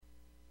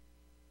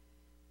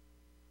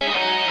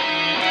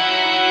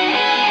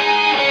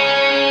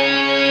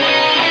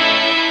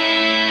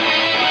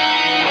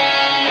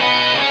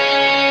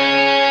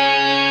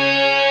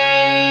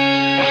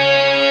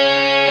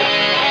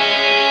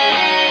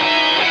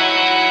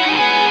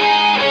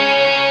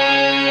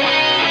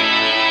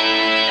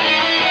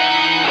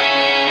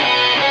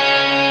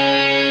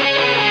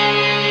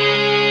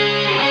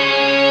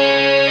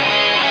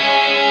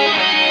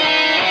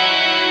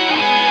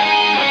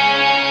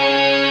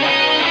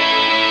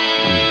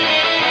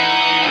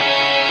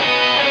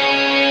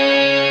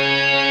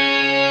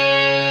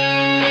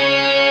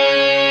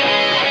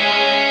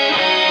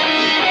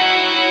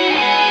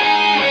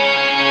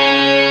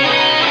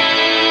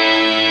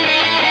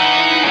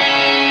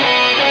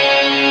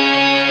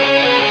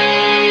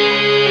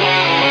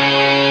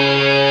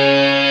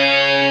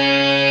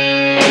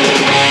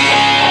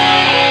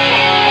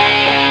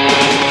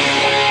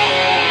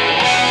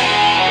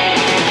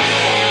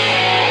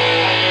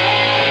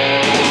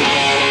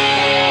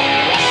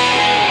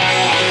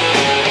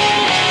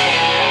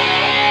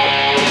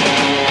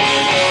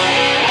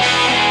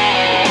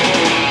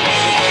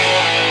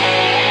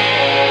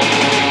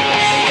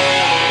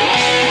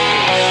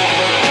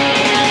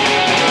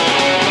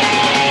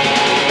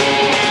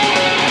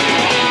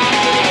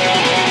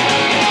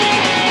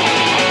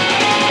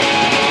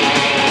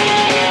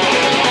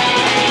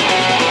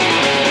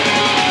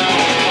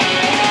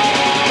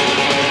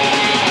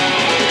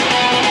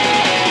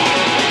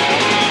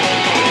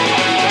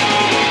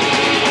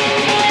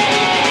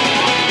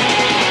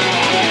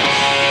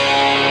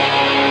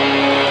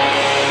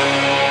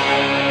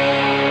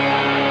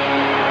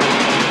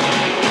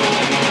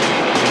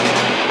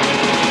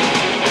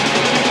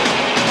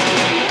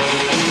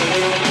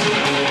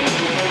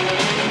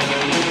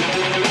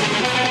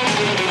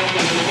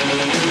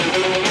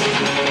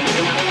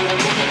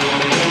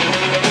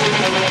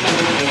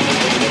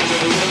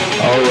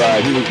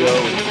Radio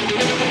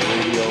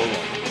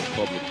on the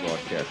Public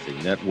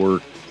Broadcasting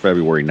Network,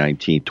 February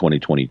 19th,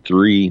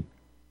 2023.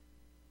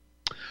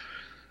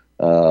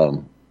 I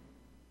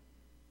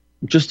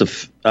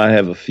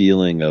have a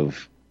feeling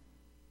of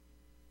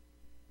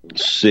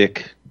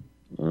sick,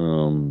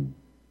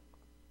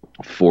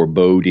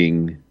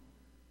 foreboding,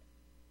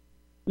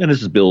 and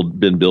this has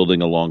been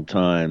building a long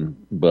time,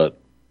 but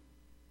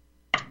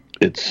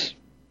it's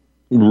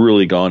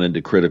really gone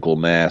into critical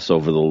mass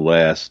over the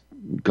last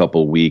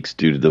couple weeks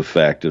due to the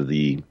fact of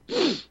the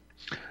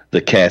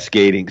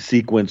cascading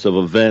sequence of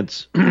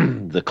events,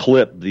 the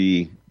clip,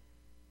 the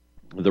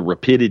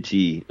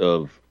rapidity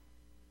of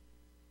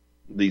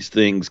these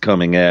things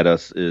coming at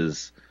us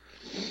is,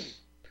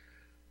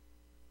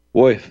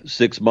 boy,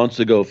 6 months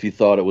ago, if you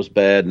thought it was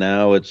bad,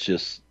 now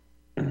it's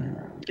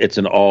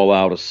an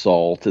all-out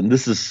assault. And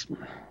this is,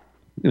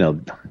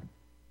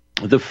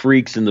 the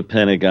freaks in the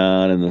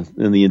Pentagon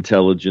and the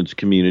intelligence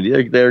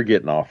community, they're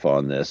getting off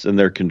on this, and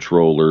they're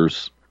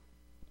controllers.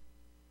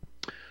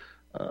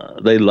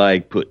 They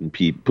like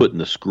putting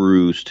the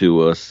screws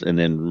to us, and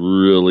then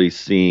really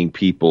seeing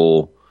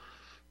people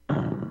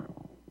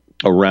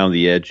around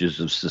the edges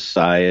of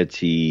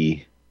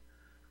society,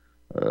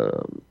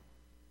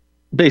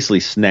 basically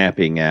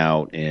snapping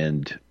out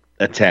and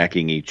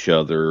attacking each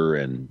other,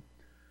 and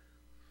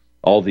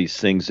all these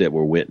things that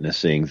we're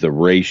witnessing, the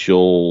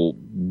racial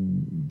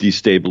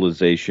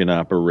destabilization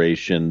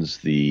operations,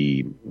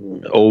 the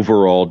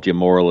overall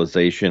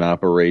demoralization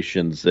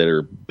operations that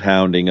are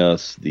pounding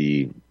us,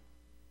 the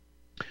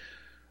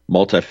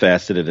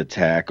multifaceted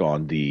attack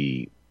on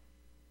the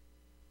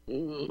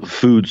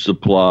food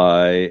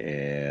supply,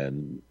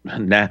 and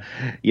now,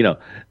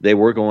 they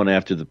were going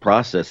after the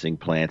processing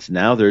plants.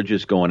 Now they're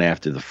just going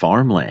after the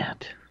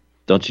farmland.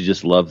 Don't you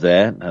just love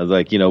that? I was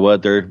like, you know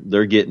what?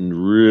 They're getting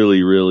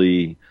really,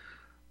 really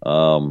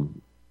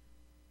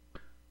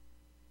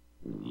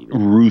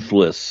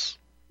ruthless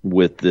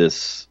with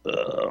this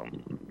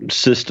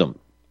system.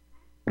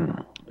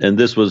 And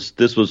this was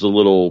a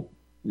little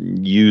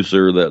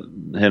user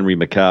that Henry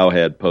Macau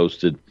had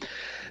posted.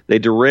 They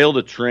derailed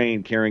a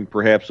train carrying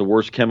perhaps the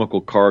worst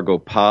chemical cargo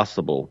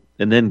possible.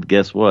 And then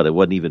guess what? It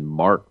wasn't even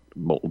marked.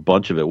 A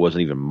bunch of it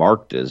wasn't even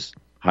marked as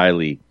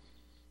highly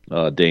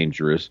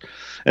dangerous.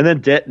 And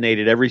then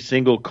detonated every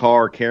single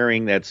car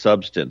carrying that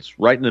substance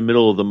right in the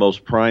middle of the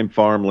most prime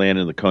farmland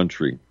in the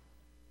country.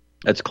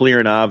 That's clear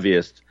and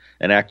obvious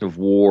an act of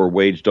war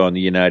waged on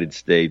the United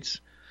States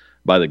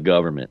by the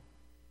government.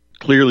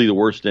 Clearly the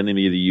worst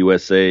enemy of the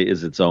USA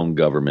is its own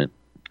government.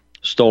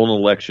 Stolen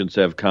elections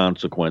have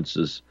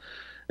consequences.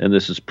 And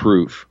this is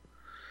proof.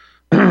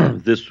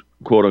 This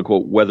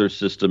quote-unquote weather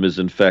system is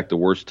in fact the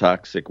worst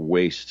toxic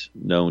waste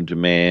known to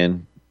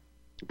man,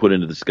 put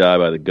into the sky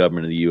by the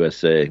government of the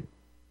USA.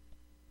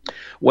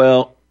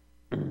 Well,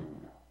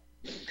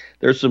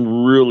 there's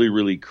some really,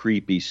 really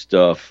creepy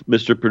stuff.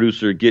 Mr.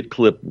 Producer, get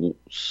clip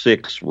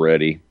 6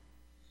 ready.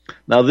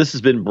 Now, this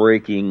has been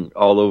breaking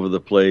all over the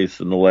place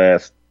in the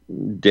last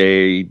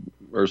day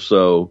or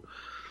so.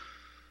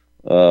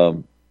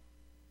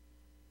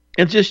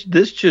 And this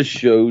just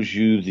shows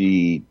you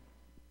the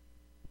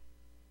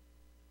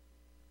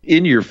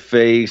in your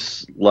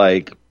face,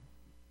 like,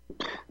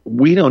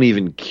 we don't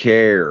even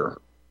care.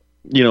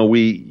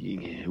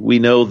 We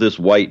know this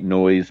White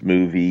Noise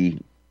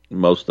movie.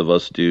 Most of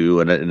us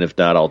do, and if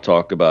not, I'll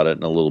talk about it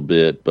in a little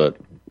bit. But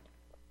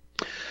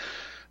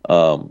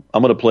I'm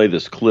going to play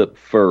this clip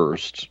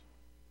first,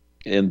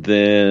 and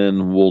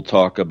then we'll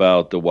talk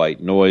about the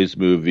White Noise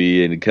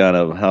movie and kind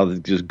of how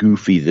just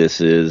goofy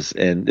this is.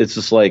 And it's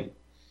just like,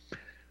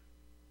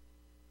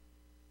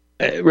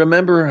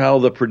 remember how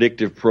the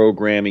predictive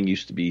programming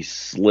used to be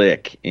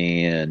slick,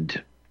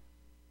 and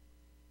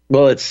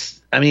well,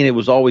 it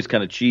was always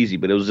kind of cheesy,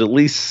 but it was at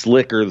least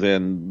slicker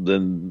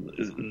than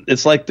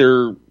it's like,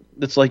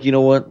 you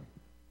know what?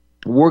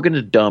 We're going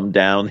to dumb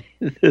down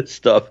this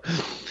stuff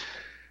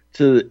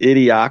to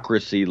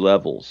idiocracy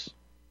levels,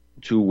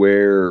 to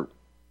where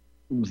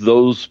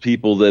those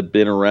people that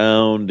been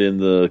around in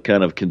the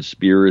kind of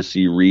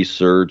conspiracy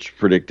research,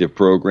 predictive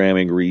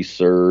programming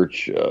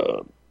research,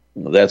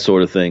 that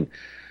sort of thing,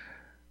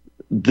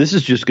 this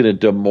is just going to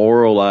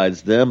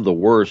demoralize them the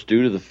worst,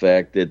 due to the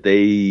fact that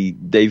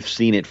they've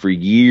seen it for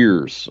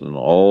years, and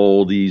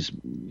all these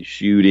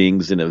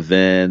shootings and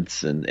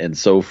events and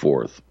so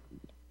forth.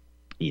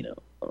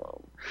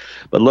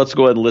 But let's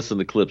go ahead and listen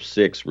to clip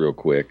 6 real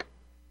quick.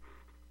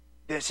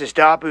 This is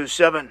Dabu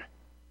 7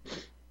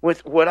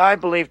 with what I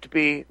believe to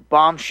be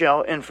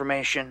bombshell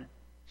information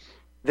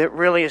that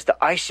really is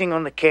the icing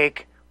on the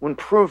cake when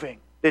proving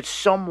that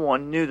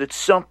someone knew that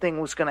something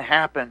was going to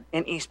happen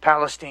in East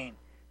Palestine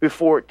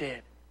before it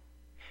did.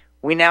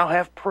 We now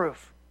have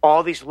proof.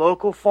 All these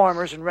local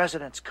farmers and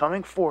residents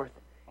coming forth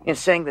and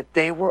saying that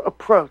they were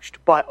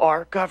approached by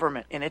our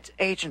government and its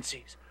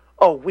agencies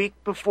a week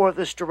before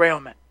this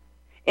derailment.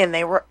 And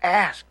they were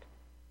asked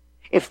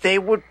if they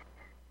would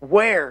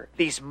wear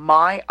these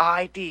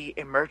MyID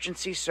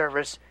emergency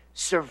service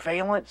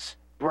surveillance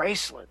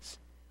bracelets,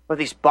 or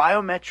these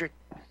biometric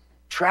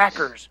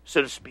trackers,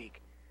 so to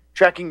speak,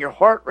 tracking your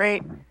heart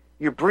rate,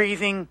 your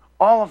breathing,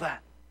 all of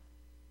that.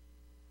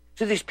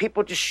 So these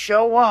people just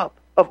show up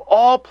of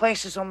all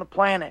places on the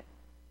planet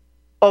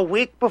a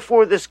week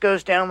before this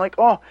goes down, like,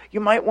 oh, you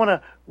might want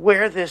to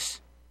wear this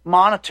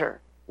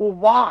monitor. Well,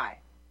 why?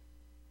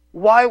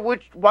 Why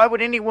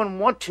would anyone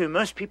want to?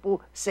 Most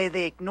people say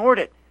they ignored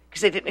it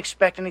because they didn't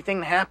expect anything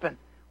to happen.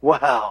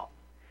 Well,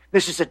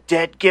 this is a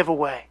dead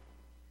giveaway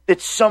that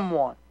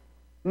someone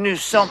knew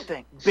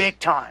something big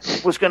time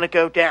was going to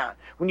go down.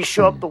 When you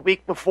show up the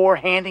week before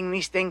handing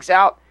these things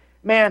out,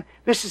 man,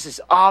 this is as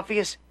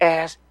obvious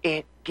as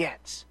it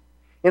gets.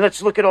 And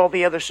let's look at all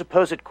the other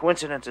supposed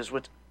coincidences,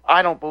 which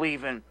I don't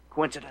believe in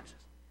coincidences.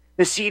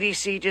 The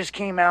CDC just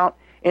came out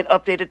and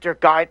updated their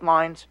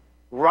guidelines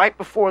right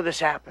before this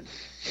happened.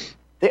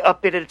 They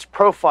updated its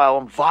profile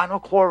on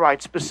vinyl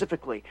chloride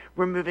specifically,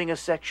 removing a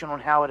section on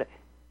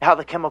how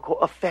the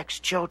chemical affects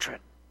children.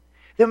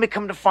 Then we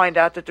come to find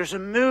out that there's a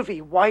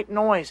movie, White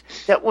Noise,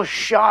 that was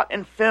shot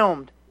and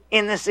filmed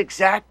in this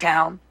exact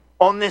town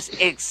on this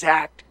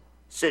exact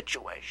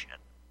situation.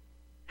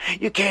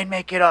 You can't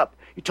make it up.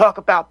 You talk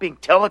about being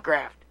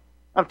telegraphed.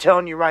 I'm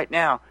telling you right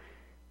now,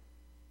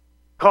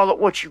 call it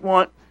what you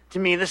want. To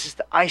me, this is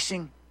the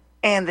icing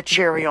and the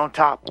cherry on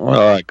top. All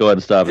right, go ahead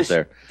and stop it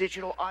there.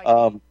 Digital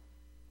icing.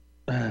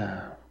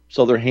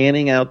 So they're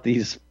handing out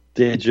these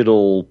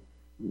digital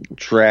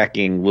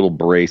tracking little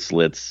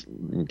bracelets,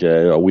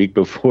 okay, a week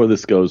before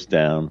this goes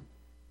down.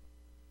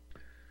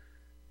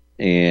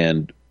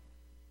 And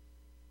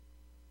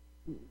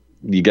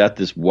you got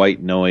this White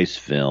Noise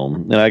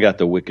film, and I got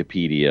the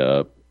Wikipedia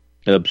up.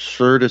 An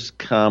absurdist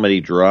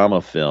comedy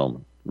drama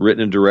film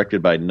written and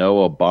directed by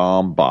Noah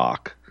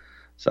Baumbach.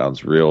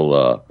 Sounds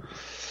real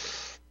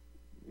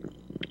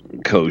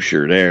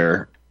kosher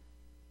there.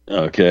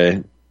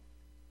 Okay.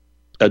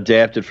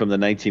 Adapted from the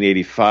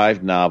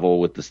 1985 novel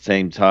with the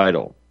same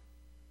title.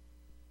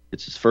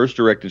 It's his first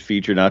directed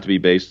feature not to be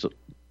based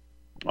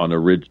on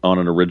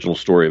an original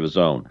story of his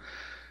own.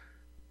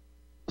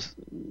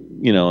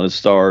 You know, it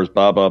stars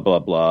blah, blah, blah,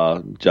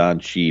 blah, John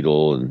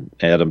Cheadle and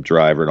Adam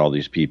Driver and all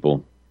these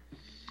people.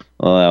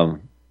 And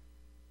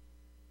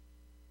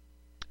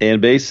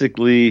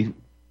basically,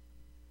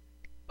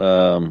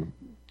 Jack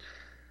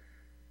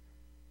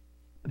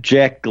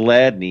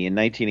Gladney in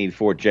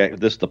 1984.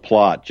 This is the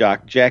plot.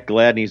 Jack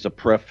Gladney is a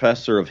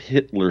professor of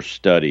Hitler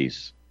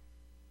studies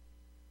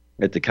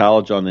at the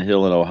College on the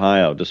Hill in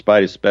Ohio.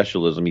 Despite his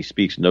specialism, he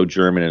speaks no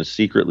German and is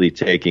secretly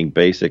taking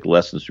basic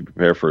lessons to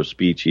prepare for a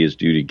speech he is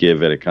due to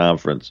give at a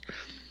conference.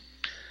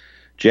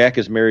 Jack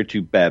is married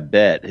to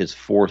Babette, his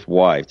fourth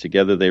wife.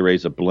 Together they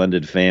raise a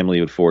blended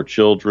family with 4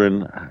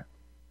 children,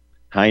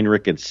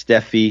 Heinrich and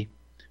Steffi,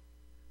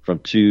 from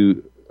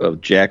 2 of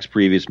Jack's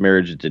previous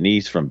marriage,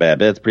 Denise from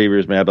Babette's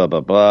previous marriage, blah,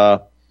 blah,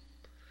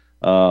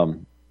 blah.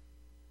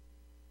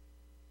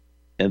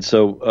 And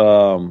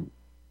so,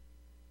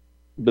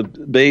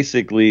 but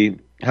basically,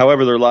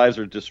 however, their lives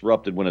are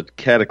disrupted when a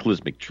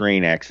cataclysmic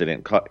train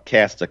accident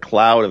casts a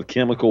cloud of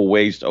chemical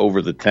waste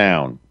over the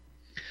town.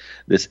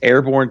 This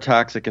airborne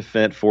toxic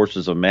event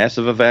forces a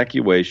massive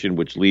evacuation,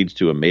 which leads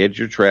to a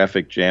major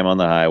traffic jam on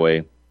the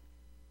highway.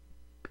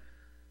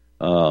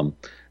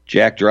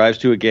 Jack drives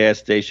to a gas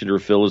station to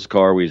refill his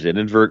car where he's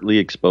inadvertently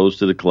exposed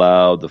to the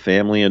cloud. The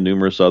family and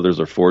numerous others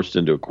are forced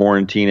into a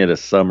quarantine at a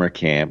summer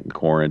camp.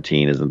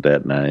 Quarantine, isn't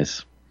that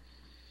nice?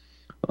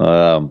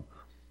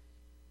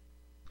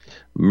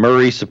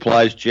 Murray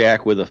supplies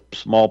Jack with a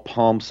small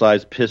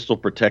palm-sized pistol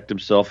to protect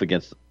himself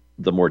against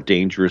the more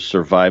dangerous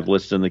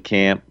survivalists in the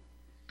camp.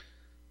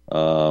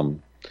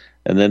 And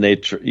then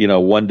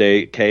one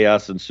day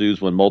chaos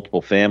ensues when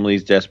multiple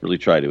families desperately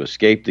try to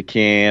escape the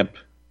camp.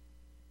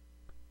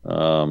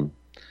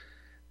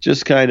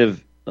 Just kind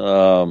of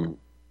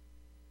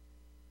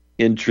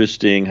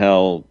interesting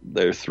how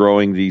they're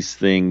throwing these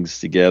things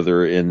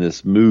together in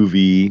this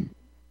movie,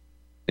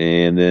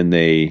 and then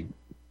they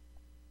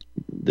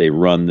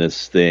run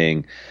this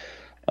thing.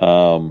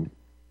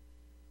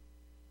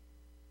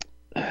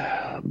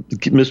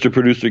 Mr.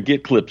 Producer,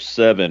 get clip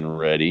 7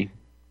 ready.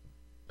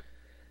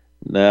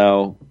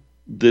 Now,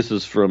 this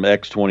is from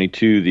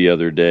X22 the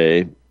other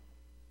day,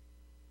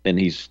 and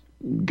he's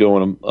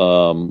going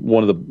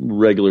one of the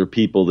regular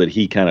people that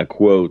he kind of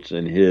quotes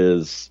in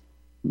his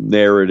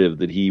narrative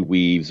that he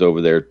weaves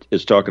over there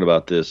is talking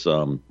about this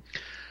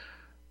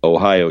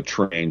Ohio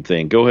train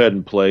thing. Go ahead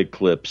and play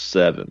clip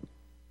 7.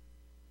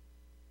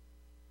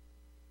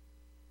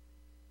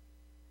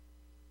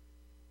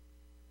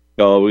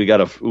 Oh,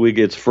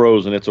 it's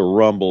frozen. It's a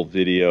Rumble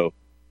video.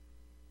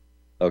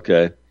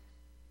 Okay.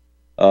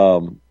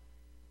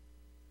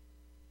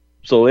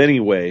 So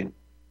anyway,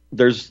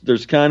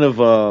 there's kind of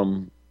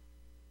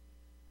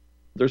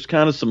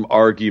some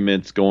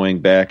arguments going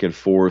back and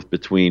forth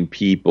between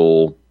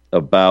people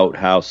about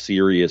how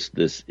serious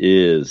this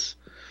is.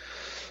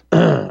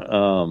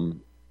 Okay,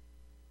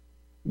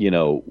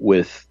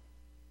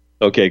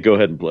 go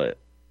ahead and play it.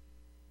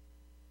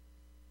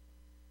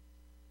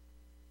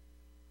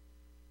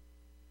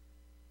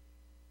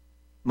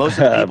 Most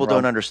of the people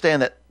don't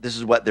understand that this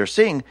is what they're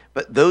seeing,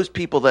 but those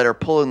people that are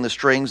pulling the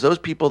strings, those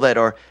people that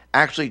are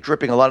actually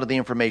dripping a lot of the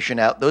information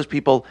out, those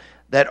people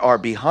that are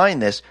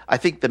behind this, I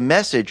think the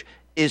message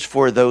is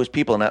for those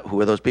people. Now,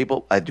 who are those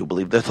people? I do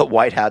believe they're the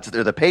white hats,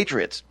 they're the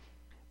patriots.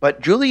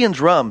 But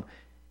Julian's Rum,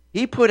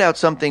 he put out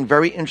something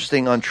very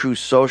interesting on Truth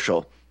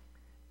Social,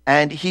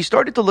 and he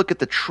started to look at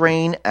the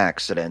train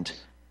accident,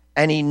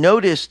 and he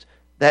noticed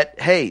that,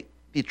 hey,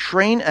 the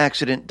train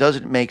accident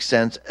doesn't make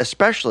sense,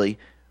 especially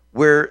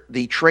where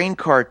the train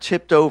car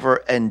tipped over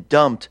and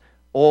dumped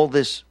all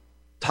this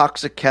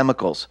toxic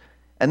chemicals.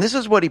 And this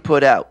is what he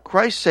put out.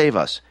 Christ save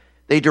us.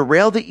 They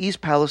derailed the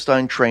East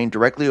Palestine train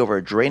directly over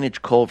a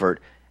drainage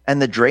culvert,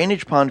 and the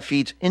drainage pond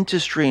feeds into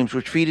streams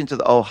which feed into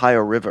the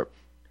Ohio River.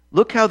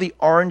 Look how the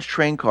orange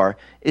train car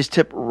is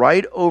tipped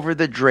right over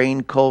the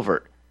drain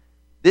culvert.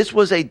 This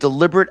was a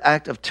deliberate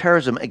act of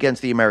terrorism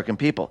against the American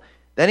people.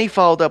 Then he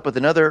followed up with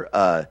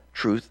another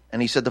truth, and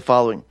he said the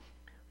following.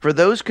 For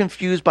those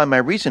confused by my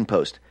recent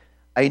post,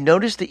 I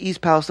noticed the East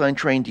Palestine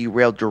train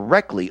derailed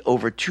directly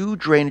over two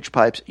drainage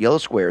pipes, yellow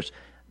squares.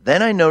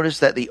 Then I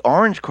noticed that the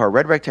orange car,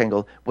 red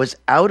rectangle, was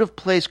out of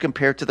place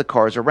compared to the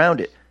cars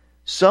around it.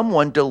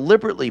 Someone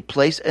deliberately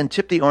placed and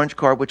tipped the orange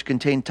car, which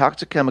contained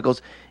toxic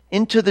chemicals,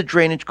 into the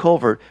drainage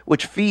culvert,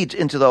 which feeds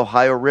into the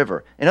Ohio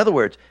River. In other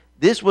words,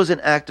 this was an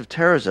act of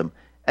terrorism,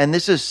 and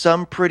this is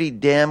some pretty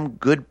damn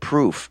good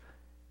proof.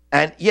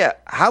 And yeah,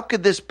 how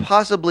could this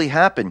possibly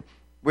happen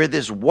where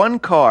this one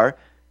car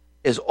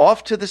is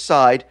off to the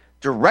side,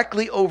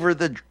 directly over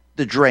the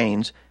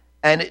drains,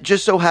 and it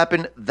just so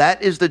happened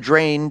that is the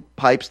drain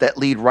pipes that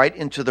lead right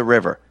into the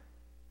river?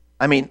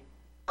 I mean,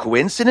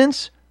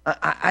 coincidence?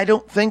 I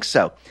don't think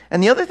so.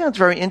 And the other thing that's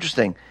very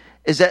interesting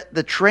is that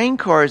the train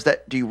cars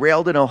that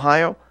derailed in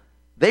Ohio,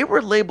 they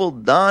were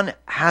labeled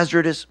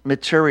non-hazardous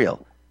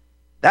material.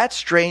 That's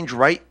strange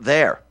right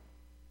there.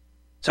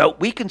 So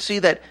we can see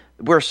that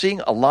we're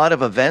seeing a lot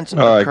of events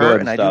occur,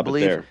 and I do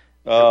believe...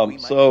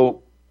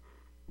 So,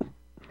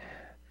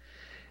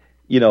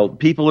 you know,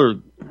 people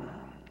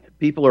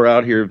are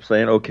out here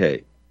saying,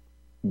 okay,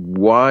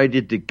 why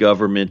did the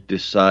government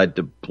decide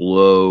to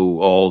blow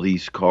all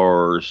these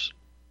cars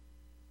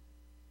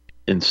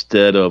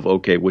instead of,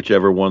 okay,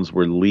 whichever ones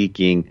were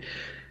leaking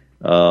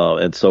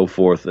and so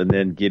forth, and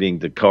then getting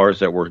the cars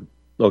that were,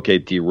 okay,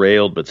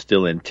 derailed but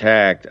still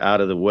intact out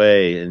of the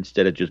way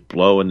instead of just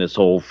blowing this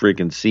whole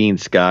freaking scene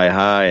sky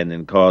high and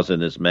then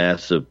causing this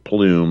massive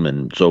plume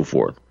and so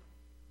forth.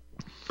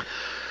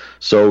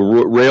 So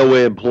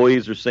railway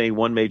employees are saying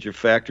one major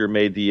factor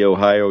made the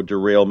Ohio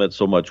derailment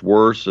so much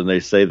worse, and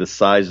they say the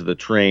size of the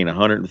train,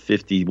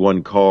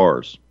 151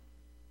 cars,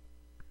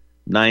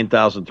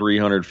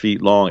 9,300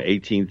 feet long,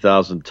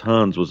 18,000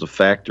 tons, was a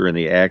factor in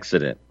the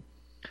accident.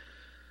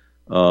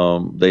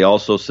 They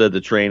also said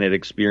the train had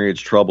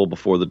experienced trouble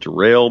before the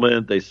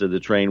derailment. They said the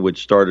train,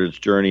 which started its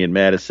journey in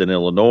Madison,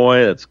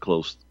 Illinois, that's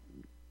close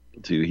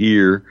to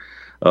here,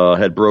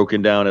 had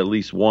broken down at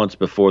least once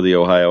before the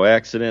Ohio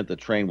accident. The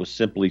train was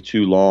simply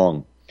too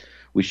long.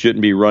 We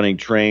shouldn't be running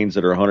trains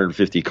that are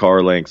 150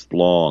 car lengths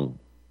long.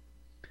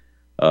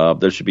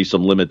 There should be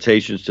some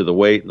limitations to the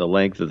weight and the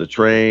length of the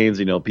trains.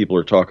 You know, people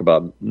are talking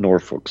about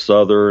Norfolk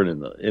Southern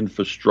and the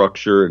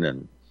infrastructure, and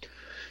then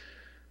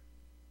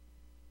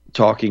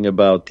talking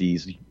about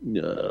these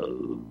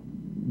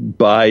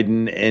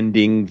Biden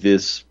ending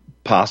this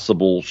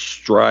possible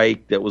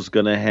strike that was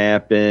going to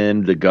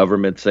happen, the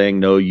government saying,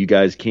 no, you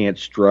guys can't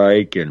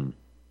strike, and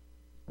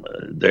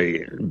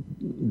they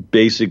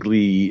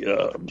basically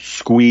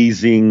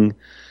squeezing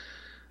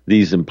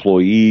these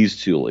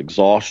employees to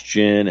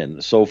exhaustion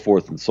and so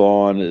forth and so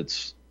on.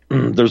 It's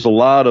there's a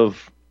lot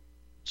of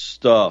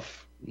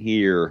stuff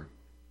here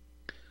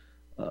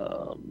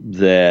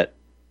that,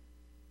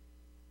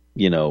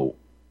 you know,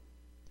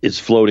 is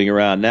floating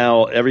around.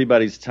 Now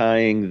everybody's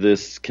tying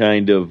this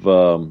kind of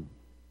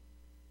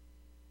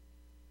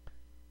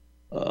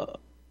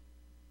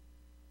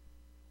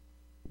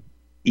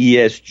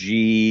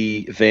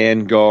ESG,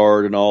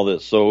 Vanguard, and all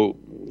this. So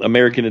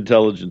American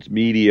intelligence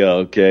media,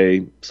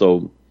 okay,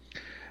 so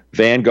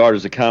Vanguard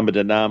is a common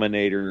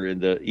denominator in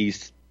the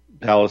East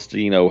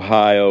Palestine,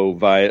 Ohio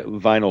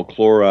vinyl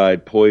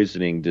chloride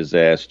poisoning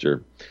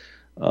disaster.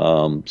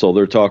 So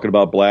they're talking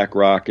about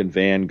BlackRock and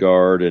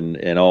Vanguard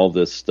and all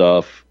this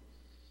stuff.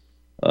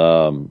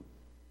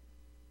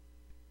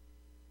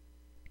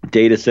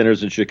 Data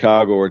centers in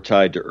Chicago are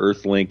tied to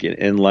Earthlink and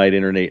Enlight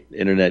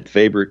internet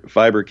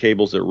fiber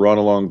cables that run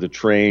along the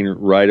train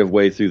right of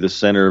way through the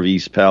center of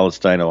East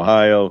Palestine,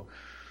 Ohio.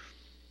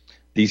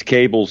 These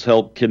cables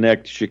help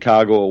connect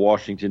Chicago,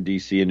 Washington,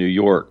 D.C., and New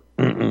York.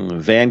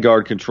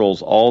 Vanguard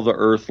controls all the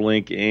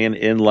Earthlink and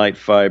Enlight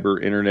fiber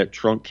internet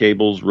trunk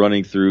cables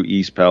running through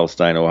East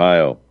Palestine,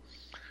 Ohio.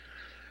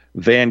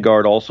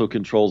 Vanguard also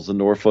controls the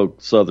Norfolk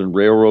Southern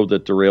Railroad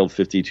that derailed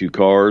 52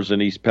 cars in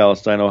East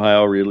Palestine,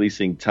 Ohio,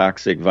 releasing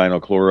toxic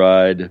vinyl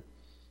chloride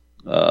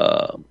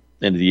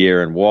into the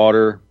air and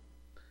water.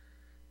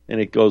 And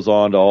it goes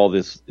on to all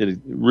this. It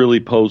really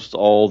posts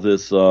all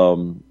this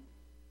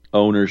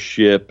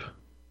ownership,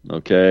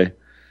 okay,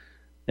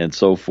 and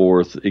so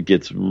forth. It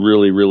gets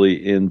really,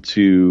 really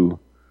into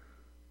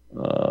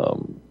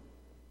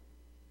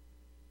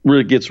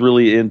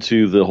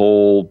the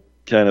whole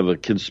kind of a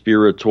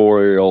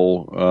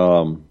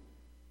conspiratorial,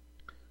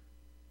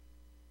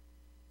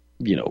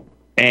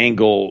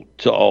 angle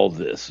to all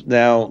this.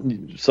 Now,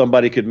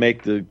 somebody could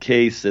make the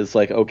case it's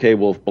like, okay,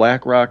 well, if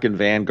BlackRock and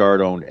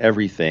Vanguard own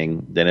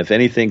everything, then if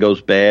anything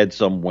goes bad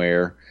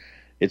somewhere,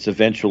 it's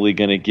eventually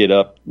going to get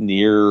up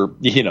near,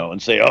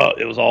 and say, oh,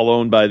 it was all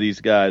owned by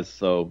these guys.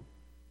 So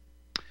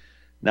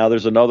now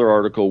there's another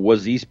article.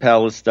 Was East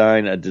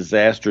Palestine a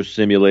disaster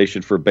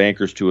simulation for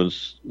bankers to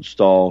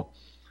install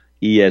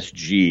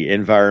ESG,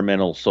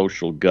 environmental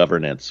social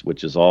governance,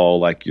 which is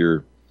all like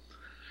your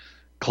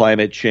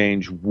climate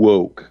change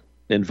woke,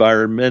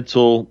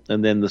 environmental,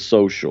 and then the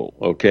social.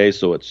 Okay,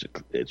 so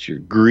it's your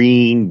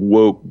green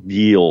woke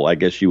deal. I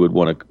guess you would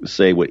want to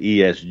say what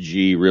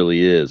ESG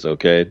really is.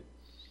 Okay,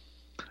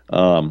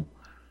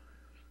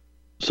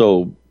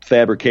 so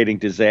fabricating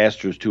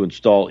disasters to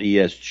install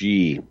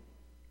ESG.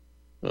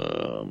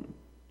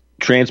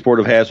 Transport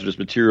of hazardous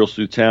materials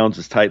through towns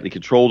is tightly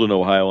controlled in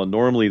Ohio, and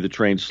normally the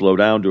trains slow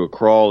down to a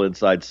crawl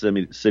inside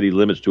city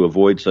limits to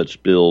avoid such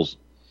spills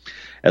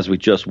as we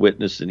just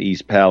witnessed in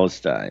East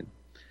Palestine.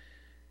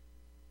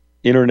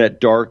 Internet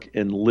dark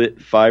and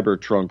lit fiber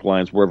trunk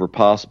lines, wherever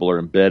possible, are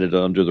embedded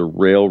under the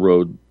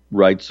railroad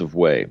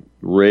rights-of-way.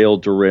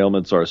 Rail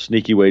derailments are a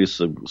sneaky way to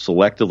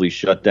selectively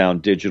shut down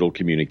digital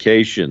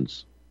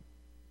communications.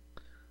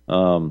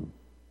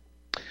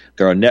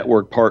 There are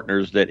network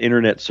partners that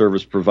internet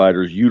service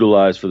providers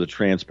utilize for the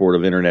transport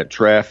of internet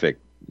traffic.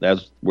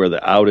 That's where the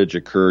outage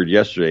occurred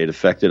yesterday. It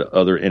affected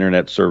other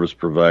internet service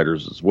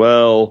providers as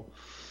well.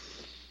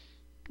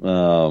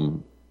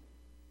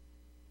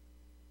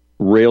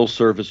 Rail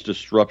service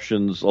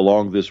disruptions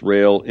along this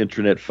rail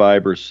internet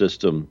fiber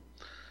system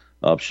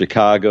of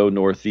Chicago,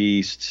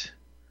 Northeast,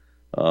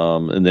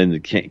 and then the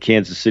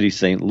Kansas City,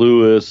 St.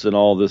 Louis, and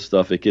all this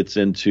stuff. It gets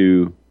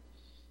into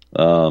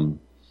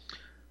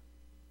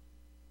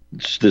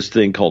this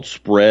thing called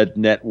spread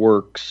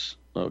networks,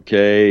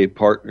 okay,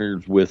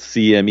 partners with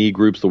CME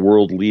Groups, the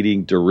world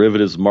leading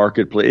derivatives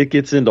marketplace. It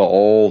gets into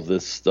all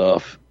this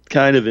stuff.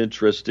 Kind of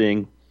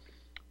interesting.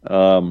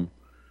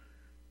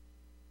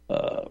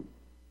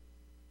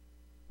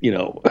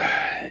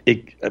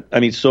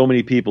 So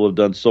many people have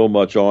done so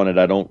much on it.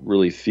 I don't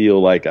really feel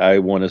like I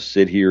want to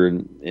sit here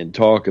and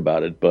talk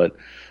about it, but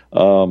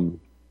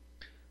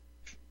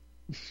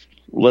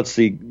let's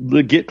see.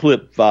 Get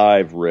clip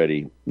 5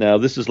 ready. Now,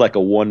 this is like a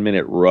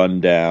 1-minute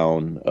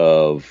rundown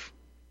of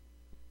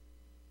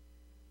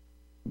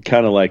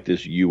kind of like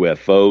this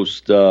UFO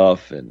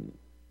stuff, and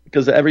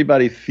because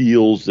everybody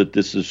feels that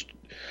this is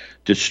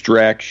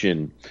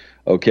distraction.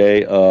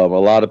 Okay, a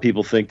lot of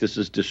people think this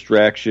is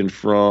distraction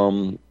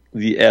from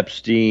the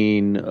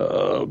Epstein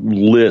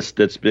list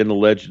that's been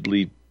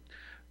allegedly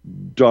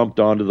dumped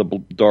onto the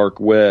dark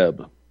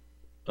web.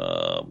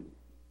 The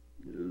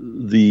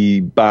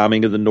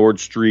bombing of the Nord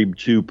Stream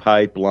 2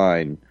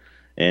 pipeline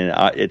and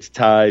its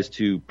ties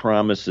to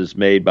promises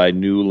made by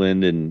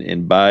Newland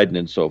and Biden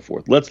and so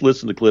forth. Let's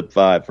listen to clip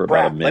 5 for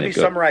about a minute. Let me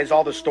summarize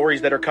all the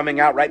stories that are coming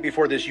out right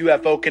before this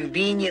UFO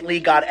conveniently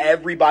got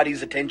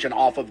everybody's attention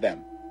off of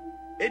them.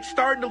 It's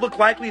starting to look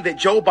likely that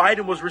Joe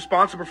Biden was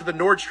responsible for the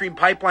Nord Stream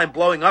pipeline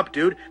blowing up,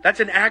 dude. That's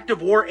an act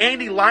of war, and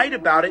he lied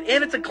about it,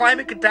 and it's a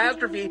climate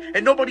catastrophe,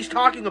 and nobody's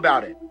talking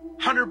about it.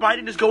 Hunter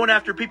Biden is going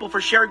after people for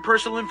sharing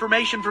personal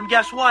information from,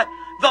 guess what?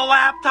 The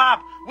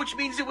laptop, which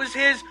means it was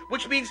his,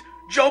 which means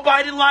Joe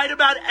Biden lied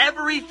about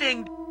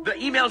everything. The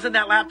emails in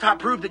that laptop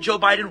prove that Joe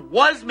Biden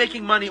was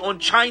making money on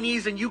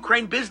Chinese and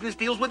Ukraine business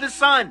deals with his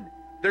son.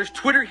 There's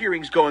Twitter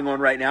hearings going on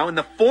right now, and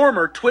the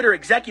former Twitter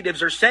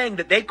executives are saying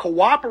that they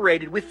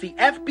cooperated with the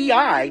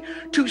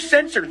FBI to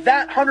censor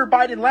that Hunter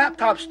Biden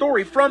laptop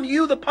story from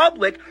you, the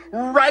public,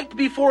 right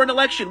before an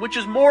election, which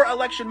is more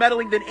election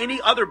meddling than any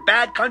other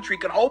bad country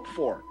could hope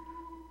for.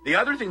 The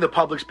other thing the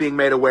public's being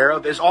made aware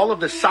of is all of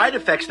the side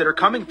effects that are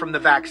coming from the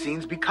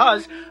vaccines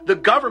because the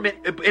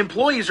government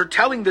employees are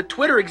telling the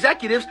Twitter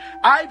executives,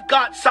 I've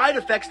got side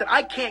effects that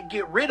I can't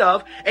get rid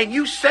of, and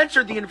you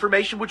censored the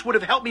information which would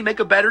have helped me make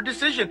a better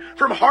decision,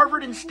 from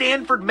Harvard and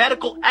Stanford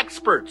medical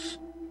experts.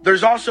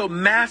 There's also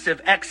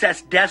massive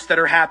excess deaths that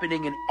are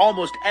happening in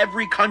almost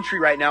every country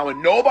right now,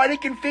 and nobody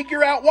can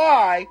figure out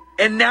why.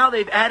 And now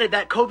they've added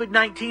that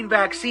COVID-19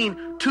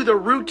 vaccine to the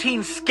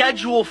routine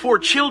schedule for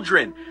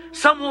children.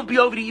 Some won't be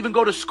able to even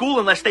go to school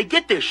unless they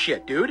get this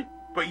shit, dude.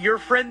 But your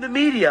friend the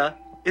media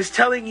is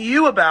telling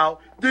you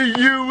about the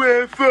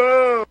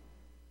UFO.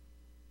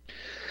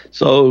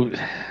 So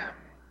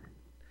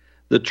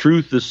the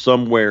truth is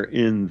somewhere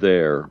in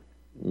there,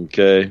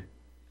 okay?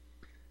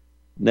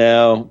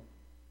 Now,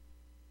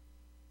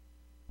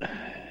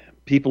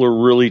 people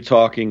are really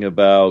talking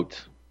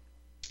about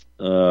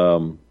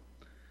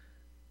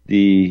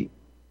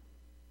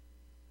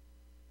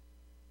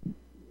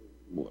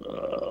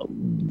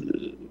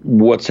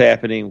what's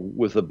happening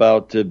with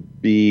about to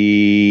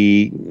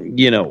be,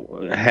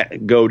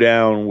 go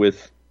down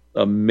with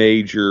a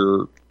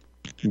major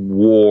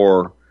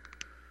war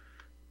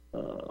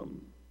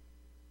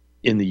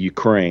in the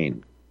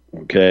Ukraine.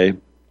 Okay,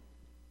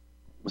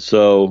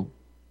 so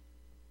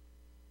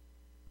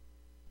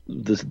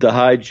the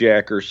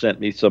hijacker sent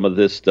me some of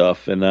this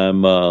stuff, and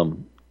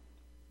I'm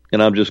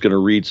just going to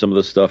read some of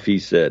the stuff he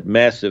said.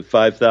 Massive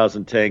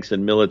 5,000 tanks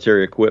and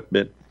military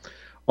equipment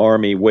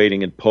army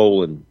waiting in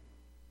Poland.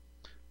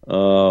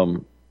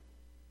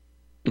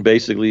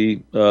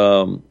 Basically,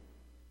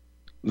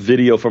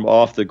 video from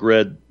off the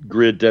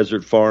grid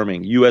desert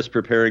farming. U.S.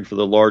 preparing for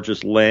the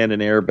largest land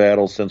and air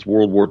battle since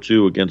World War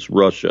II against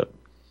Russia.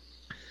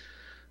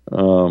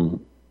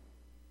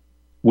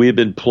 We have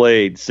been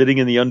played. Sitting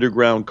in the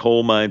underground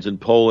coal mines in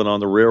Poland on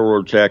the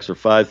railroad tracks are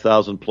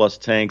 5,000 plus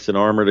tanks and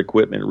armored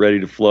equipment ready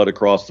to flood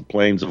across the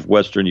plains of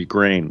western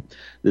Ukraine.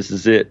 This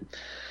is it.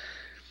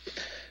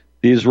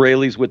 The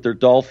Israelis, with their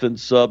Dolphin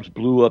subs,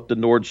 blew up the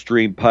Nord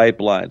Stream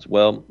pipelines.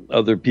 Well,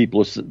 other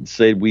people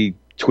say we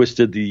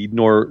twisted the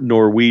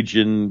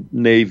Norwegian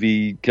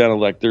Navy, kind of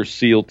like their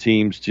SEAL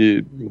teams,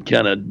 to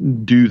kind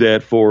of do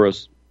that for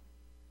us.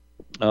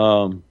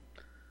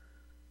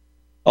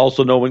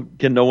 Also, no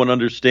one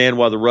understand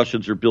why the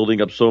Russians are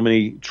building up so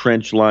many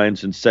trench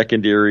lines and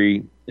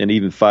secondary and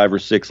even 5 or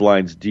 6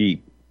 lines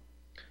deep.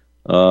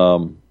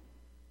 So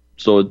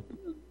a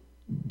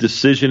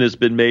decision has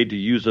been made to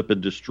use up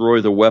and destroy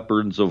the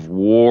weapons of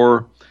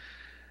war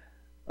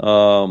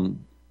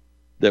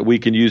that we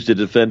can use to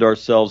defend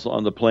ourselves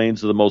on the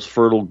plains of the most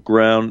fertile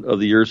ground of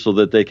the earth, so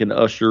that they can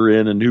usher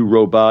in a new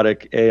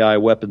robotic AI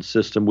weapon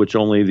system which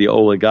only the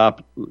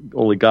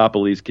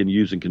oligopolies can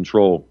use and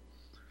control.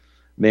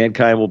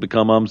 Mankind will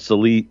become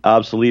obsolete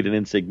and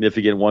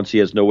insignificant once he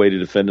has no way to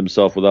defend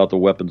himself without the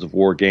weapons of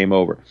war. Game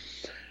over.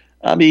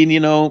 I mean,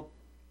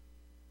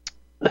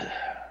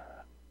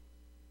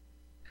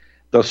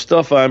 the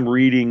stuff I'm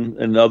reading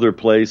in other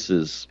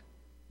places,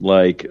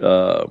 like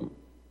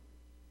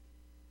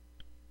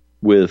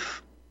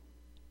with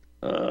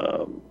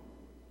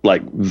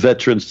like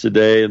Veterans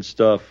Today and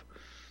stuff,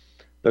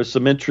 there's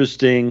some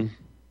interesting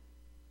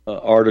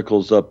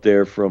articles up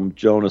there from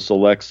Jonas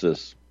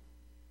Alexis.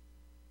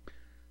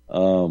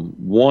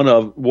 One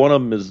of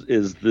them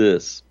is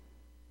this,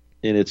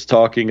 and it's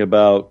talking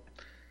about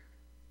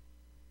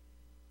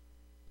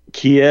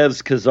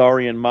Kiev's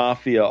Khazarian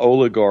mafia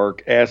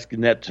oligarch asked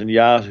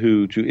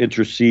Netanyahu to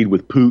intercede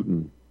with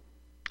Putin.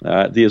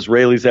 The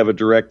Israelis have a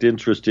direct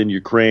interest in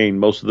Ukraine.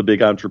 Most of the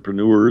big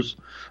entrepreneurs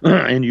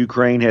in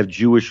Ukraine have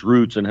Jewish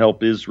roots and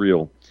help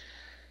Israel.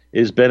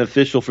 It is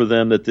beneficial for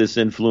them that this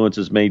influence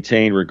is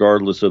maintained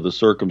regardless of the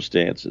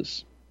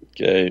circumstances.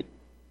 Okay.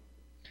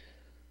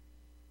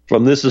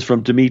 This is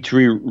from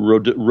Dmitry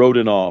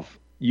Rodionov,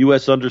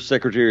 U.S.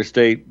 Undersecretary of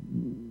State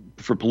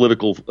for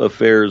Political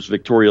Affairs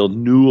Victoria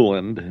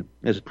Nuland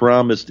has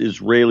promised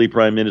Israeli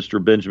Prime Minister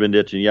Benjamin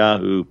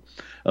Netanyahu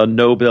a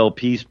Nobel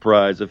Peace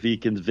Prize if he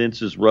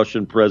convinces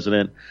Russian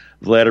President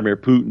Vladimir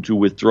Putin to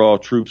withdraw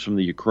troops from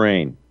the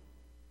Ukraine.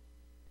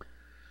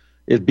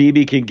 If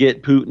Bibi can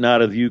get Putin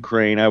out of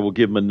Ukraine, I will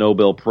give him a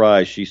Nobel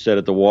Prize, she said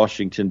at the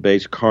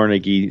Washington-based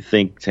Carnegie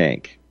think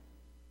tank.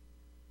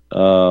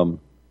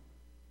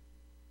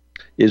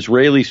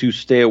 Israelis who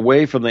stay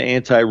away from the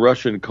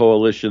anti-Russian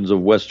coalitions of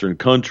Western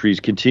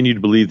countries continue to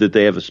believe that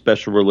they have a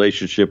special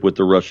relationship with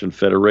the Russian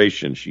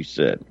Federation, she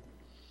said.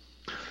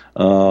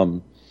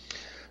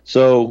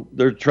 So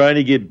they're trying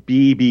to get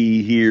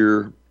Bibi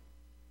here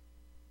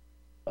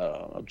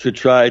to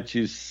try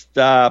to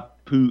stop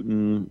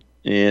Putin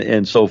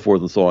and so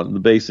forth and so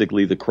on.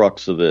 Basically the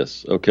crux of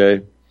this,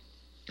 okay?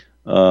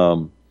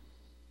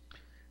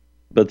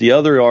 But the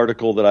other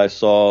article that I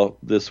saw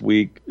this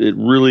week, it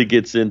really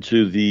gets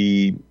into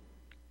the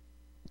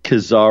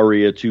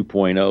Khazaria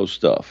 2.0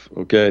 stuff,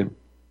 okay?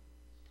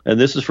 And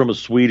this is from a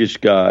Swedish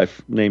guy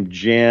named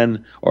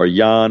Jan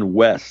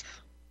West.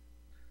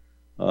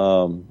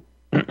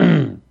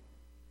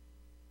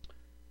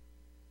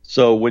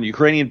 So when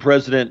Ukrainian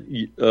President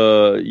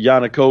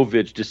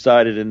Yanukovych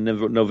decided in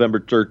November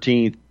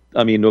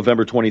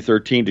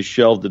 2013 to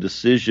shelve the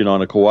decision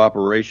on a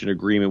cooperation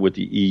agreement with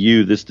the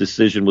EU, this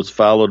decision was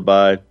followed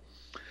by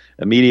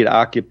immediate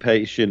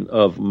occupation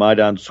of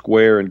Maidan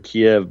Square in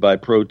Kiev by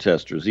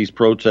protesters. These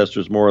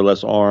protesters, more or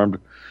less armed,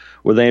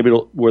 were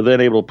then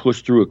able to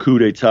push through a coup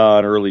d'etat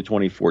in early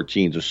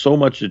 2014. There's so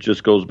much that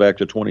just goes back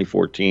to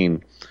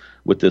 2014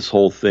 with this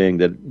whole thing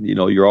that,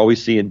 you're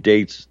always seeing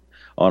dates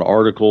on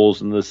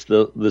articles and this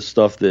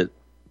stuff that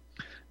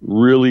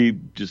really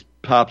just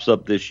pops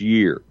up this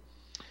year.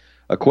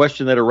 A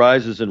question that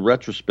arises in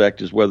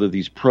retrospect is whether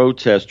these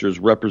protesters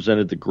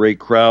represented the great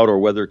crowd or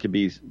whether it can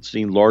be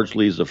seen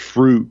largely as a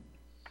fruit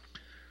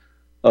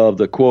of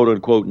the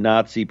quote-unquote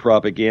Nazi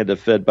propaganda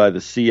fed by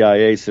the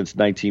CIA since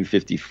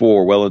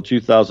 1954. Well, in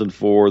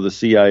 2004, the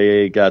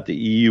CIA got the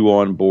EU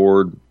on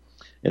board,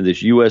 and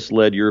this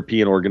U.S.-led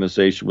European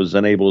organization was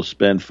then able to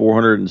spend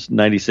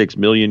 496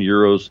 million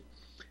euros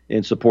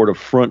in support of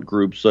front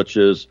groups such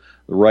as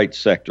the Right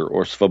Sector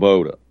or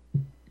Svoboda.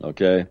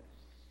 Okay?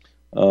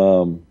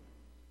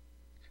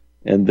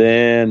 And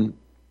then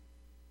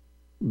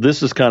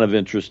this is kind of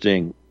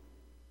interesting.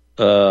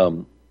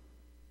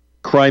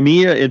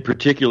 Crimea, in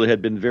particular,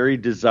 had been very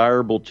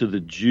desirable to the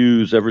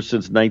Jews ever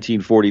since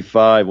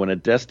 1945, when a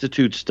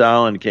destitute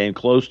Stalin came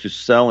close to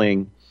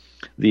selling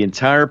the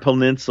entire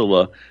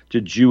peninsula to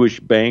Jewish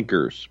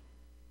bankers.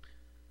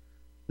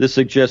 This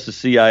suggests the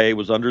CIA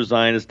was under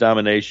Zionist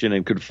domination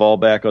and could fall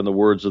back on the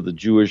words of the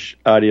Jewish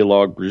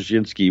ideologue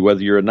Brzezinski: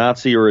 whether you're a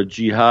Nazi or a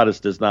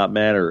jihadist does not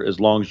matter as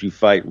long as you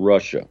fight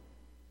Russia.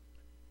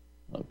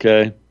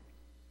 Okay?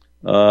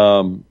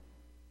 So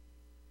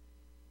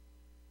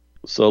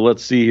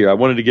let's see here. I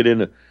wanted to get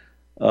into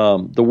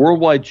the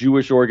worldwide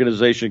Jewish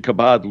organization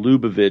Chabad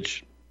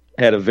Lubavitch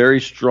had a very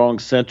strong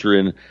center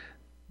in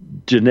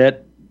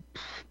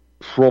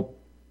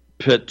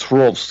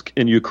Dnepropetrovsk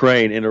in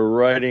Ukraine. In a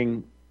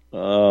writing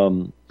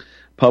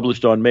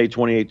published on May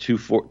 28,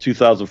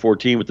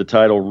 2014 with the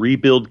title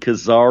Rebuild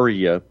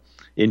Khazaria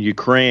in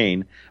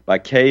Ukraine by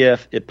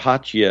K.F.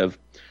 Ipatyev,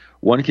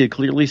 one can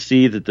clearly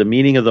see that the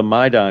meaning of the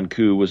Maidan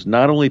coup was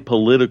not only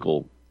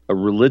political. A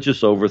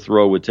religious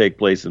overthrow would take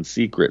place in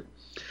secret.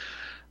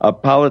 A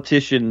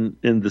politician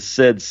in the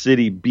said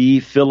city, B.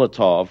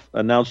 Filatov,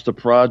 announced a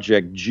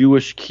project,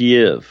 Jewish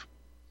Kiev,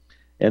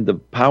 and the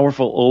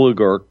powerful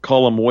oligarch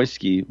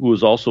Kolomoisky, who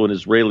was also an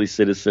Israeli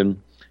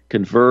citizen,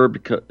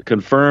 confirmed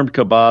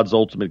Chabad's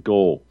ultimate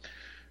goal: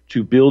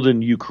 to build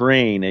in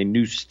Ukraine a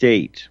new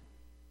state,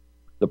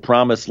 the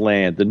promised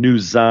land, the new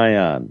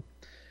Zion.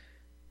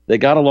 They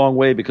got a long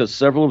way because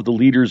several of the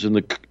leaders in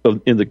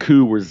the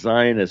coup were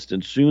Zionists,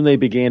 and soon they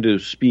began to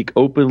speak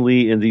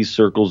openly in these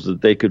circles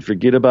that they could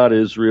forget about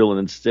Israel and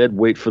instead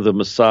wait for the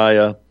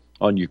Messiah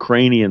on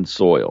Ukrainian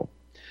soil.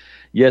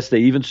 Yes, they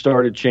even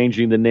started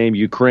changing the name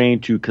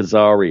Ukraine to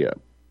Khazaria.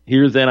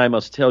 Here, then, I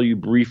must tell you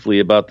briefly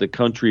about the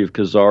country of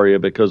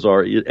Khazaria, because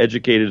our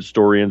educated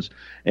historians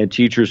and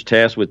teachers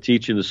tasked with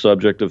teaching the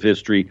subject of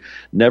history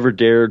never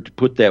dared to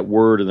put that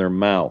word in their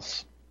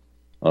mouths.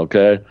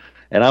 Okay?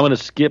 And I'm going to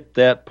skip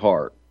that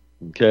part.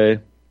 Okay?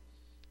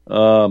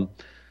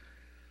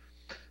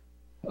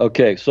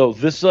 Okay, so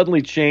this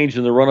suddenly changed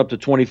in the run-up to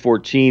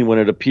 2014 when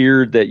it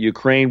appeared that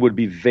Ukraine would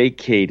be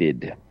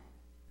vacated.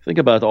 Think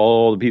about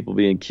all the people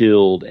being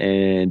killed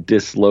and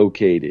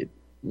dislocated,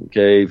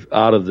 okay,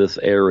 out of this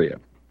area.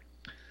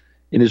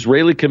 An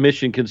Israeli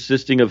commission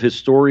consisting of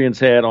historians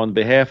had, on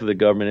behalf of the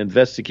government,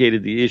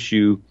 investigated the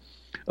issue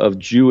of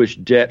Jewish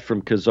debt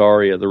from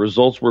Khazaria. The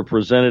results were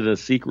presented in a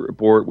secret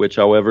report, which,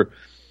 however,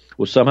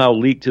 was somehow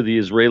leaked to the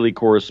Israeli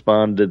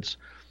correspondents.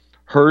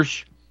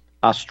 Hirsch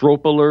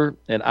Astropoler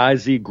and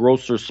I.Z.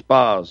 Grosser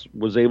Spaz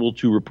was able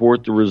to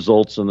report the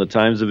results in the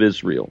Times of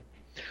Israel,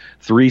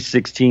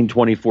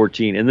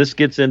 3/16/2014. And this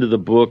gets into the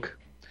book.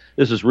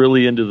 This is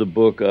really into the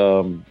book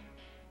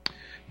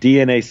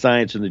DNA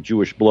Science in the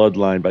Jewish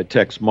Bloodline by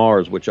Tex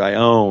Mars, which I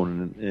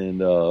own, and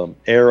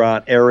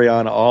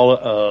Arion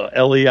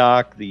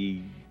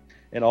Eliak,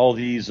 and all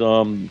these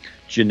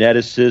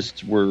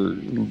geneticists were,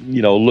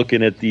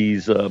 looking at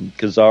these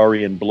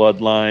Khazarian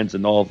bloodlines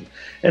and all,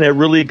 and it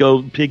really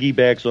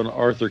piggybacks on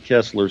Arthur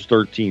Kessler's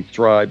 13th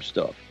Tribe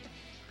stuff.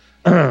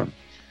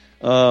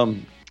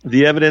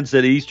 The evidence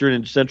that Eastern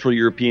and Central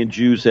European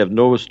Jews have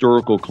no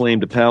historical claim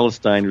to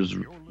Palestine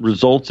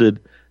resulted.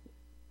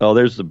 Oh,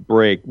 there's the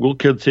break. We'll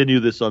continue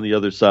this on the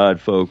other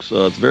side, folks.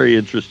 It's very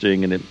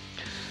interesting, and it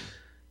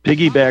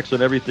piggybacks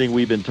on everything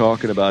we've been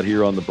talking about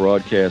here on the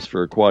broadcast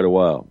for quite a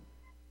while.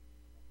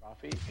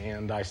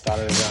 And I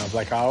started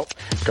Blackout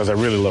because I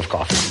really love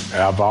coffee.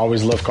 I've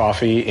always loved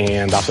coffee,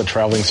 and after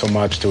traveling so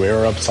much to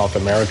Europe, South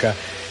America,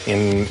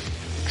 and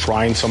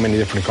trying so many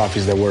different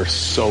coffees that were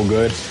so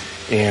good,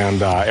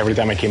 and every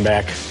time I came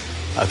back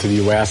to the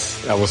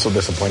U.S., I was so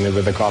disappointed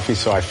with the coffee,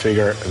 so I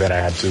figured that I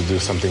had to do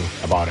something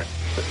about it.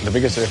 The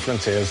biggest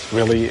difference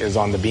is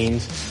on the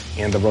beans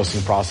and the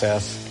roasting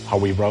process, how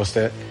we roast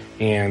it,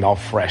 and how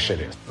fresh it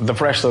is. The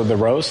fresher the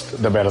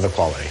roast, the better the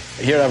quality.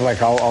 Here I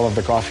have all of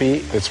the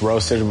coffee. It's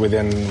roasted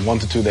within 1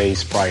 to 2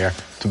 days prior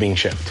to being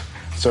shipped.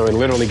 So it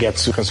literally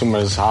gets to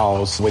consumer's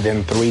house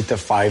within 3 to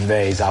 5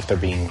 days after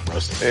being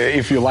roasted.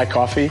 If you like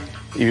coffee,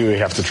 you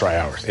have to try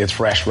ours. It's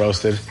fresh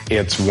roasted.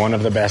 It's one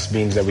of the best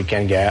beans that we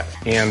can get,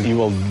 and you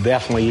will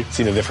definitely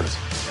see the difference.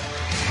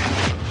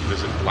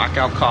 Visit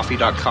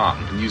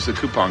blackoutcoffee.com and use the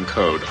coupon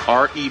code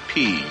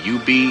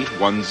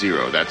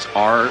REPUB10. That's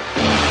REPUB10.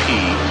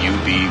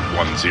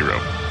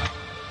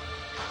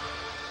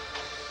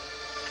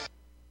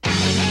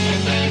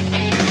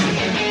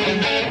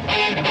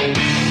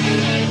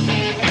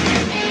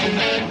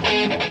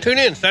 Tune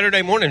in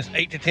Saturday mornings,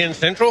 8 to 10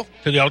 Central,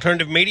 to the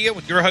Alternative Media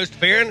with your host,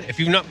 Farron. If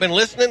you've not been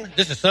listening,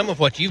 this is some of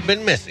what you've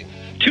been missing.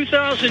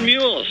 2,000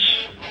 mules.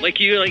 Like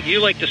you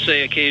like to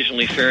say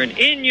occasionally, Farron,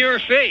 in your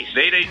face.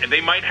 They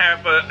might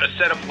have a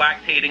set of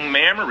lactating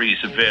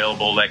mammaries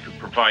available that could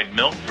provide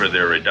milk for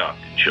their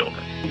adopted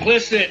children.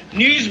 Complicit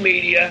news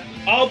media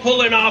all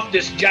pulling off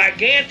this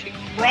gigantic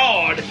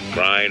fraud.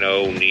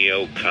 Rhino,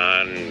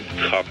 neocon,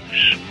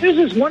 cucks. There's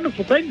this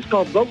wonderful thing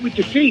called Vote With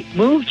Your Feet.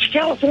 Move to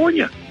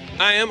California.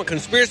 I am a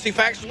conspiracy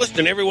factualist,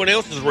 and everyone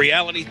else is a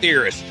reality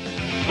theorist.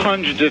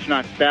 Hundreds, if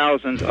not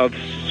thousands, of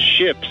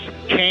ships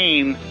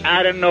came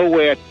out of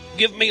nowhere.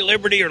 Give me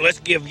liberty or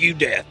let's give you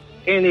death.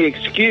 any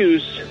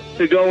excuse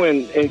to go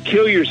and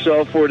kill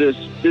yourself for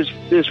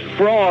this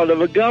fraud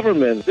of a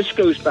government. This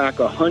goes back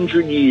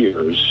 100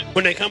 years.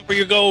 When they come for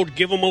your gold,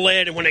 give them a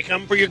lead, and when they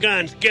come for your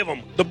guns, give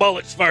them the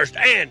bullets first.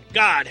 And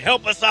God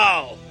help us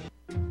all.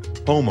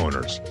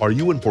 Homeowners, are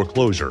you in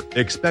foreclosure,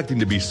 expecting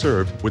to be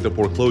served with a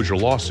foreclosure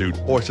lawsuit,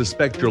 or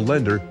suspect your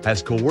lender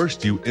has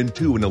coerced you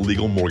into an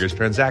illegal mortgage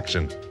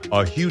transaction?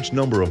 A huge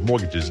number of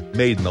mortgages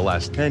made in the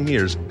last 10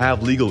 years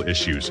have legal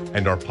issues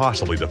and are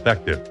possibly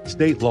defective.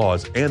 State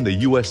laws and the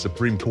U.S.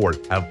 Supreme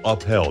Court have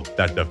upheld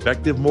that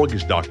defective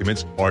mortgage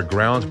documents are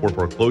grounds for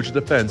foreclosure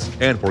defense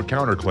and for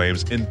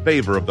counterclaims in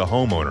favor of the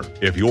homeowner.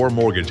 If your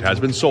mortgage has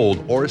been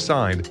sold or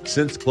assigned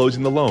since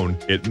closing the loan,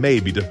 it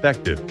may be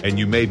defective and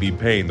you may be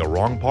paying the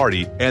wrong party,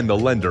 and the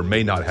lender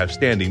may not have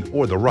standing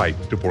or the right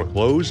to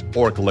foreclose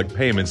or collect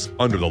payments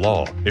under the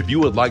law. If you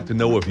would like to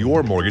know if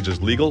your mortgage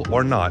is legal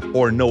or not,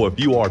 or know if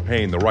you are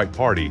paying the right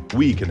party,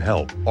 we can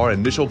help. Our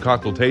initial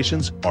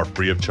consultations are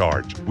free of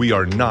charge. We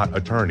are not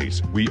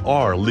attorneys. We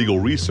are legal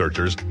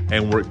researchers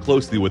and work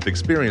closely with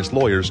experienced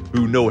lawyers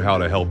who know how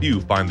to help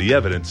you find the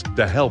evidence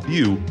to help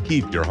you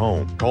keep your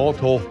home. Call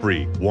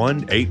toll-free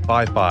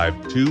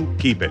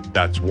 1-855-2-KEEP-IT.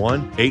 That's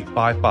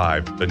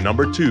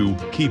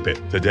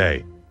 1-855-2-KEEP-IT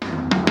today.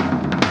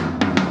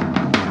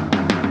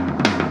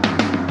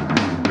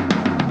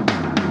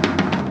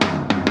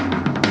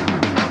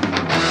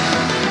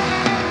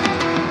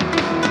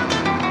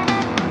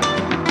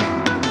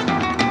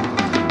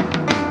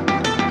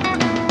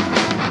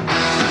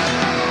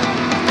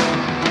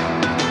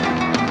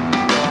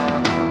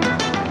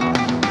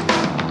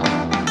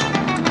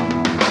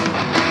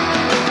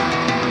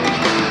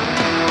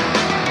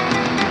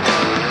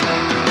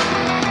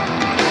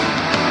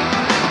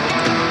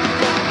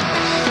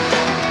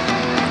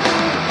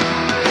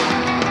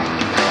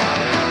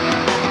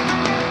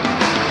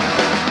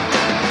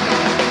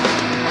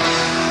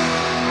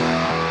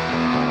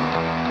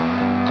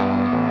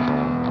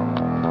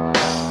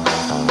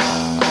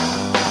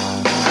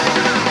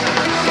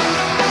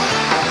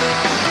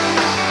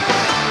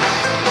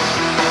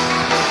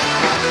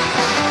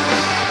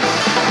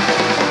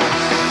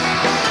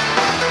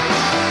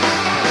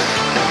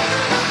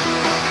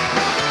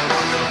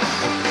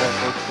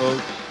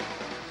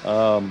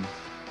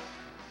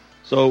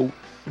 So,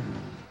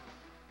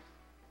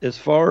 as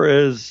far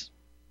as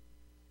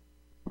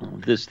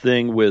this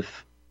thing with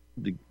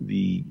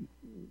the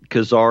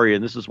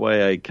Khazarian, this is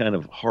why I kind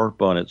of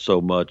harp on it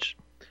so much,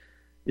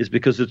 is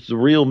because it's the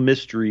real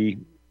mystery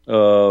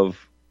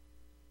of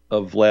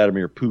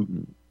Vladimir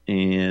Putin.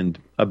 And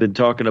I've been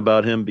talking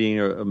about him being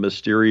a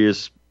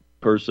mysterious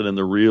person and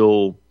the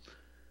real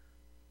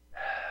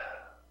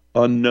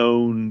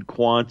unknown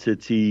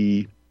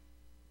quantity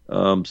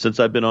since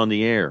I've been on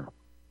the air.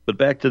 But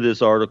back to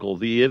this article.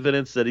 The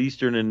evidence that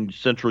Eastern and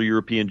Central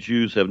European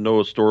Jews have no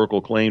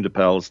historical claim to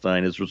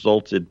Palestine has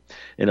resulted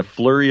in a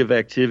flurry of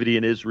activity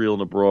in Israel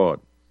and abroad.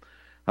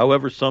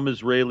 However, some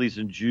Israelis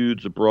and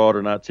Jews abroad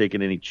are not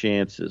taking any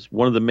chances.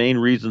 One of the main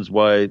reasons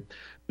why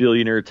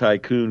billionaire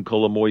tycoon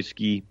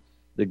Kolomoisky,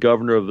 the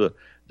governor of the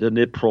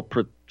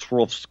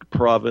Dnipropetrovsk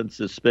province,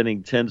 is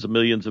spending tens of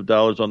millions of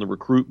dollars on the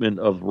recruitment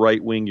of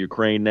right-wing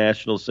Ukraine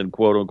nationalists and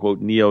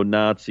quote-unquote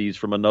neo-Nazis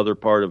from another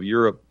part of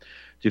Europe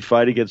to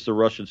fight against the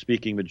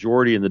Russian-speaking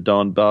majority in the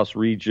Donbass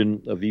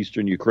region of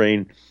eastern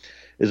Ukraine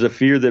is a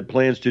fear that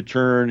plans to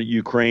turn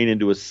Ukraine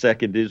into a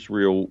second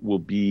Israel will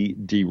be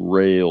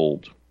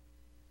derailed.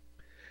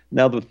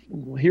 Now,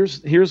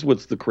 here's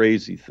what's the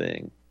crazy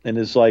thing. And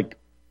it's like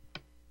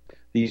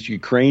these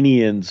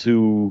Ukrainians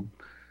who,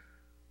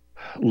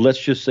 let's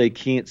just say,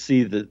 can't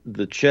see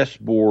the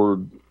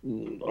chessboard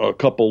a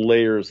couple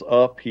layers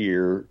up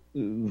here,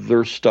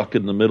 they're stuck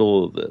in the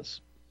middle of this.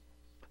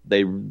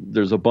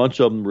 There's a bunch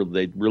of them where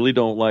they really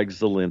don't like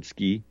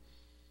Zelensky.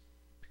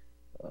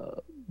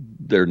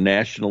 They're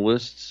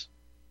nationalists.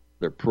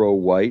 They're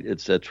pro-white,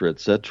 et cetera,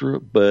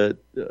 but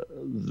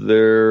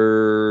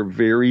they're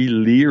very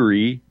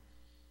leery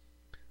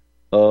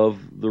of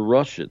the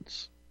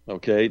Russians.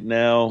 Okay,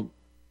 now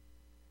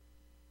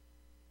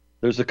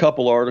there's a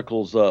couple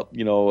articles up.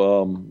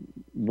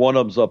 One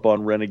of them's up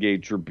on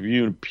Renegade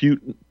Tribune.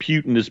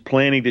 Putin is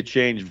planning to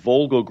change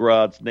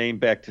Volgograd's name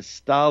back to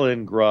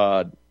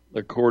Stalingrad,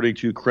 according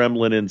to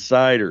Kremlin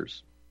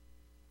insiders.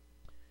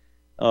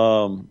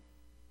 And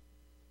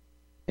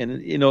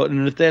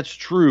if that's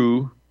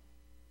true,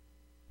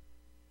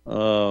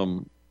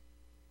 that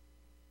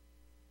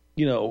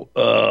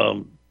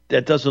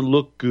doesn't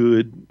look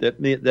good.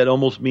 That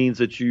almost means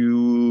that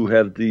you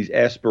have these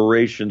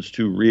aspirations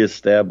to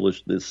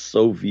reestablish this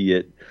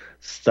Soviet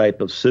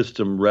type of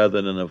system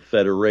rather than a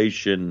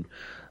federation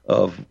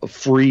of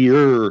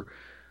freer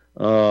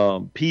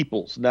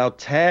peoples. Now,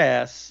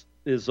 TASS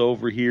is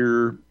over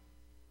here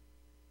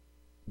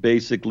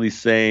basically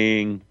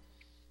saying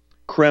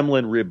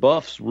Kremlin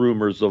rebuffs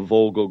rumors of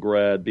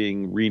Volgograd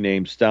being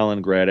renamed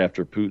Stalingrad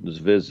after Putin's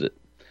visit.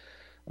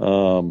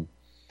 So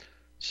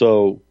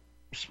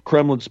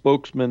Kremlin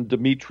spokesman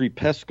Dmitry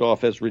Peskov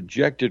has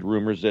rejected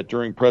rumors that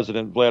during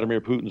President Vladimir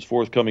Putin's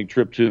forthcoming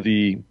trip to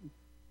the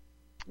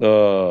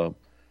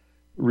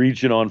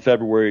region on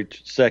February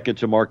 2nd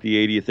to mark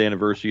the 80th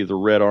anniversary of the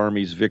Red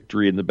Army's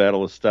victory in the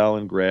Battle of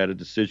Stalingrad. A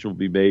decision will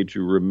be made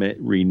to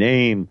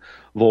rename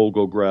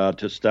Volgograd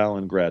to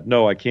Stalingrad.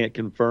 No, I can't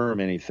confirm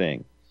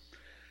anything.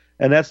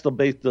 And that's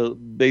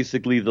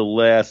basically the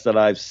last that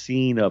I've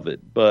seen of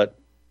it. But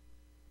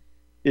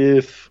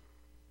if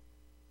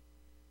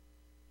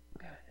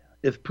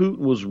Putin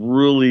was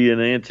really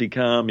an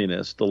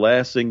anti-communist, the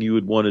last thing you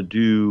would want to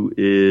do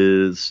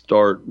is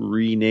start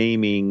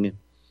renaming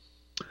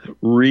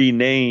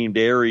renamed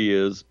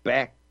areas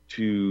back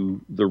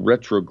to the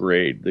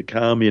retrograde, the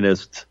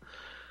communist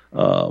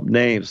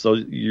names. So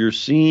you're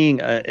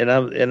seeing, and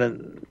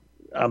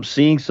I'm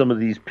seeing some of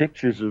these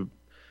pictures of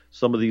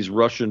some of these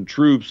Russian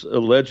troops.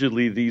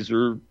 Allegedly, these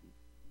are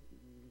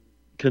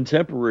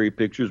contemporary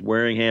pictures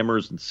wearing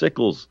hammers and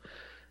sickles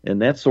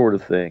and that sort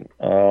of thing.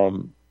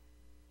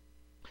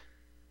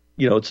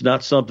 It's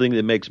not something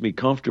that makes me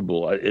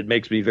comfortable. It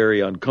makes me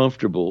very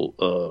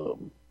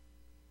uncomfortable.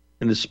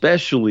 And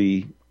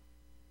especially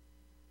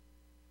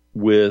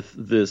with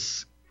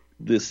this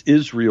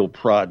Israel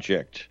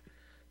project,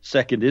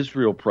 second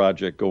Israel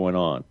project going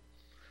on.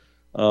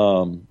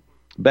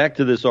 Back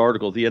to this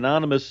article. The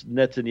anonymous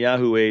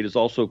Netanyahu aide is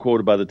also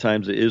quoted by the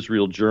Times of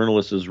Israel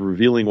journalist as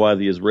revealing why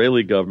the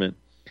Israeli government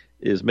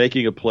is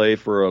making a play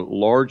for a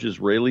large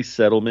Israeli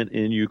settlement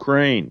in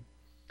Ukraine.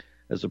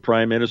 As the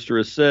prime minister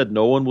has said,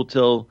 no one will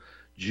tell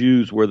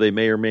Jews where they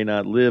may or may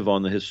not live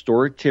on the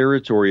historic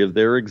territory of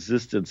their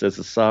existence as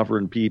a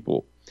sovereign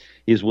people.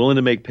 He is willing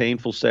to make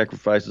painful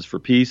sacrifices for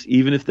peace,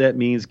 even if that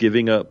means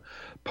giving up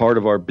part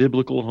of our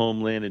biblical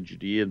homeland in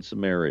Judea and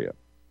Samaria.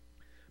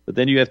 But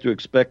then you have to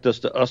expect us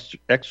to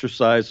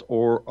exercise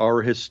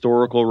our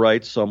historical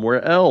rights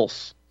somewhere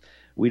else.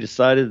 We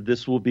decided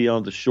this will be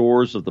on the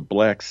shores of the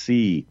Black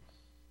Sea,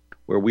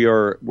 where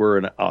we're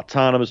an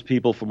autonomous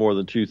people for more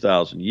than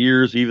 2,000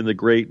 years. Even the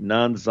great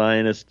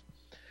non-Zionist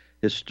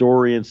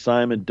historian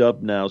Simon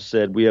Dubnow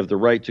said we have the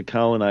right to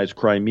colonize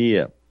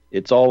Crimea.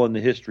 It's all in the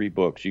history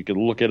books. You can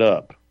look it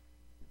up.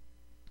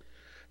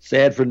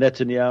 Sad for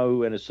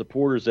Netanyahu and his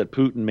supporters that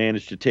Putin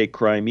managed to take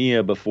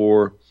Crimea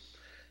before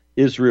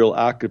Israel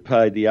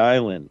occupied the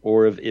island.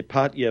 Or if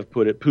Ipatyev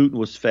put it, Putin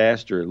was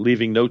faster,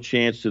 leaving no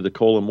chance to the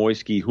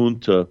Kolomoisky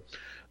junta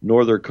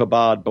nor their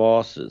Chabad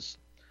bosses.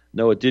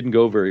 No, it didn't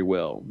go very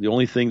well. The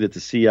only thing that the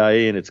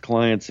CIA and its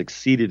clients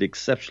succeeded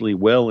exceptionally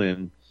well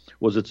in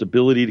was its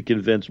ability to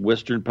convince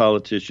Western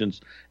politicians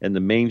and the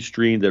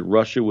mainstream that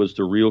Russia was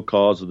the real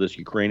cause of this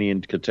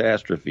Ukrainian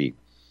catastrophe.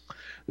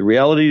 The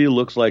reality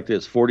looks like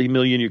this. 40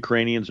 million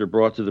Ukrainians are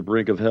brought to the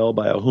brink of hell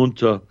by a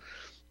junta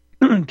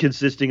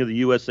consisting of the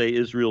USA,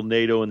 Israel,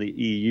 NATO, and the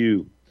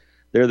EU.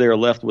 There they are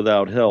left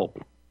without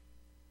help.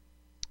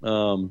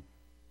 And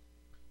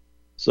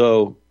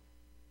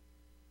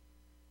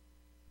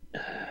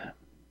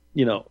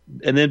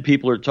then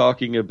people are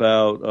talking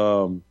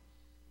about,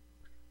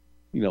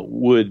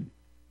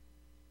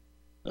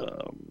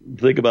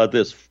 think about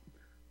this,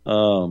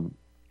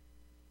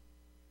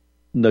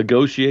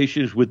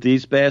 negotiations with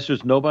these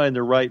bastards. Nobody in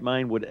their right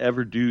mind would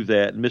ever do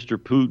that. Mr.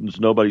 Putin's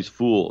nobody's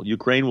fool.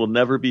 Ukraine will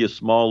never be a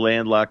small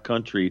landlocked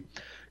country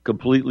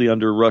completely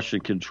under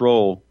Russian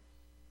control.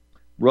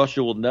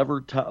 Russia will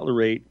never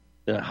tolerate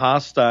a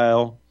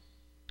hostile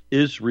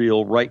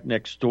Israel right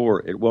next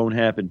door. It won't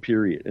happen,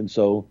 period. And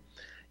so,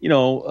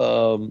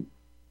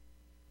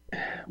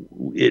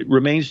 it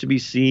remains to be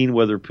seen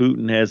whether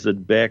Putin has a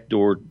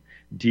backdoor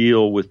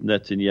deal with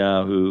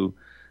Netanyahu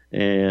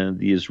and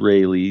the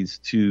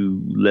Israelis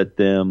to let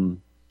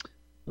them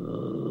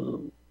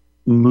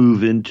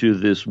move into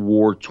this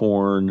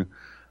war-torn,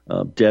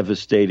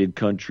 devastated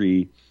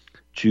country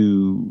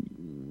to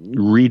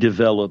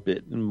redevelop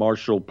it,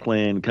 Marshall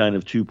Plan kind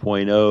of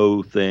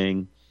 2.0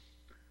 thing.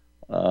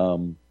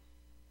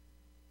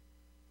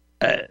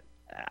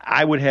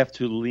 I would have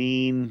to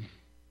lean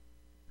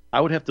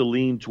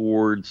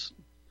towards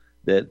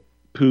that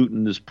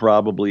Putin is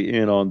probably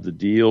in on the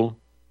deal.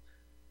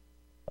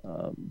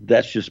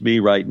 That's just me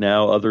right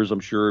now. Others, I'm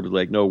sure, be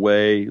like, no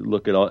way.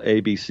 Look at all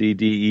A, B, C,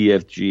 D, E,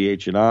 F, G,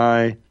 H, and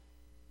I.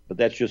 But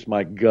that's just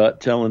my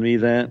gut telling me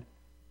that.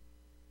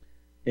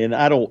 And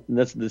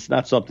that's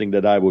not something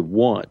that I would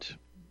want.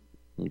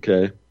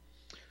 Okay.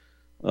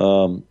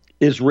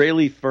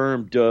 Israeli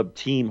firm dubbed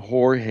Team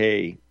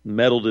Jorge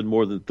meddled in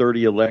more than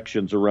 30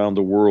 elections around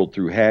the world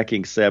through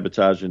hacking,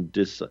 sabotage, and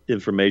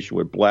disinformation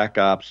with Black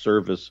Ops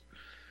service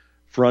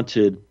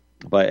fronted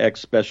by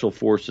ex-Special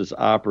Forces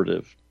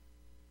operative.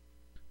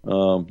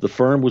 The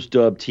firm was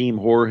dubbed Team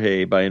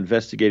Jorge by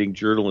investigating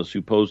journalists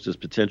who posed as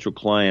potential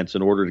clients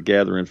in order to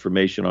gather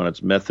information on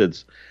its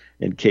methods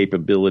and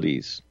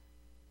capabilities.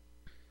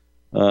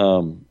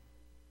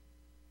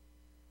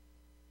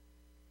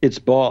 Its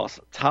boss,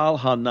 Tal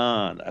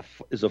Hanan,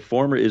 is a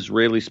former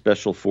Israeli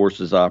Special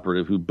Forces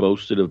operative who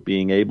boasted of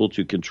being able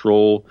to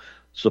control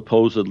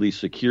supposedly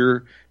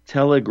secure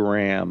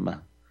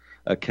Telegram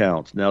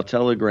accounts. Now,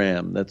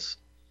 Telegram, that's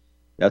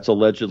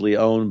allegedly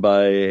owned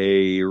by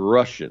a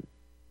Russian.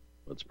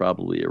 It's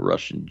probably a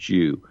Russian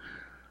Jew.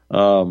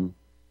 And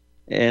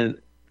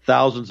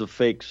thousands of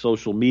fake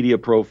social media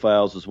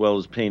profiles, as well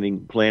as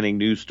planning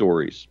news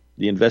stories.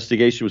 The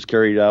investigation was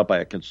carried out by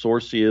a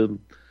consortium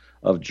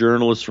of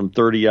journalists from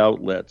 30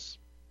 outlets,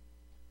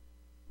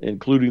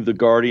 including The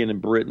Guardian in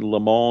Britain, Le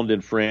Monde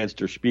in France,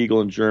 Der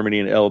Spiegel in Germany,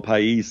 and El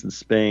País in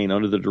Spain,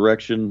 under the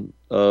direction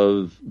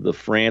of the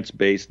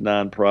France-based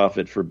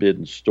nonprofit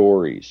Forbidden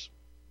Stories.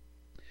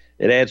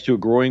 It adds to a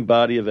growing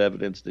body of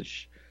evidence that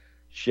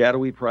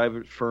shadowy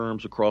private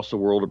firms across the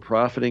world are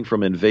profiting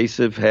from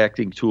invasive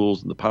hacking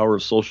tools and the power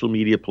of social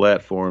media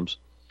platforms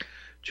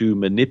to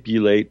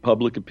manipulate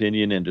public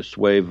opinion and to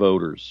sway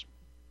voters.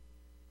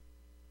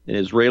 An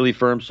Israeli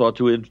firm sought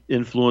to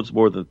influence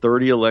more than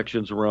 30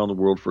 elections around the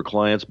world for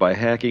clients by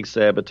hacking,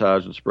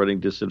 sabotage, and spreading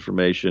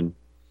disinformation.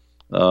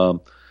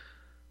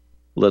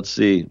 Let's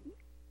see.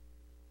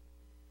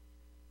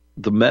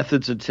 The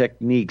methods and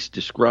techniques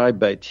described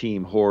by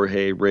Team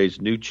Jorge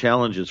raised new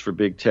challenges for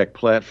big tech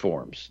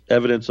platforms.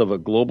 Evidence of a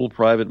global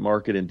private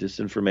market in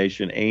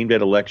disinformation aimed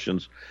at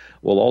elections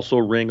will also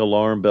ring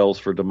alarm bells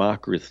for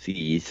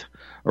democracies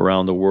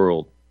around the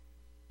world.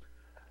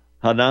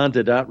 Hanan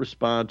did not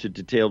respond to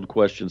detailed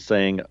questions,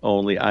 saying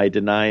only, "I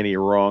deny any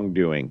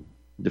wrongdoing."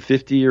 The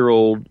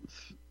 50-year-old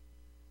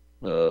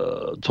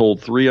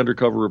told 3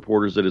 undercover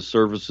reporters that his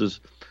services,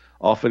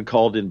 often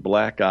called in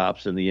black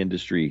ops in the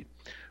industry,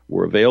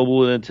 were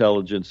available in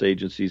intelligence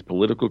agencies,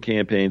 political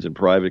campaigns, and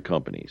private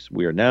companies.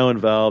 "We are now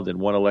involved in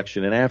one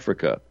election in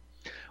Africa.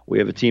 We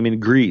have a team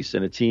in Greece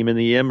and a team in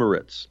the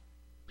Emirates.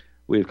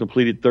 We have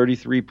completed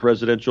 33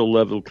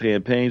 presidential-level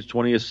campaigns,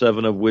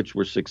 27 of which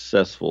were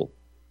successful.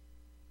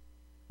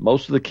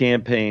 Most of the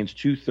campaigns,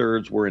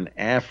 2/3, were in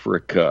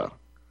Africa."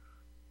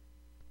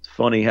 It's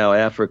funny how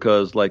Africa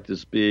is like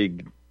this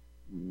big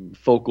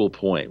focal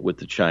point with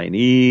the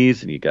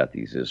Chinese, and you got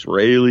these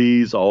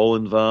Israelis all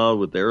involved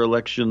with their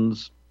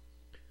elections.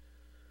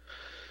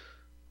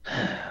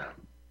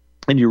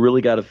 And you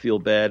really got to feel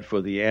bad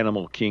for the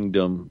animal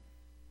kingdom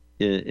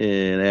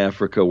in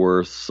Africa,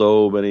 where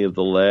so many of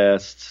the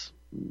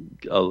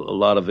a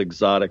lot of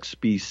exotic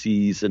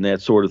species and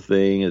that sort of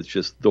thing. It's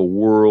just the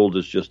world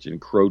is just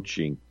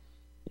encroaching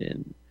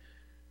in,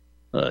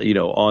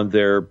 on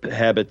their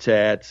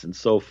habitats and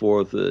so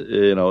forth.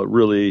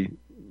 It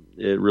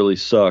really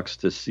sucks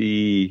to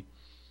see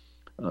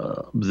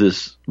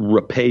this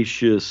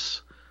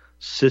rapacious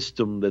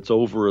system that's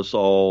over us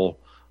all,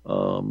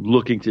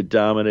 looking to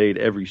dominate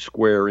every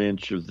square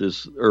inch of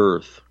this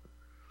earth.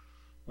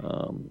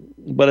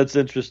 But it's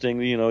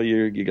interesting,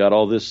 you got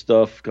all this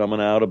stuff coming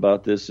out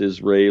about this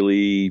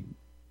Israeli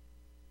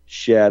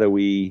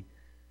shadowy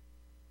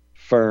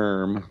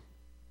firm.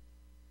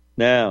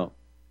 Now,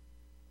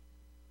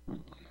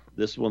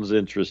 this one's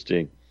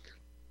interesting.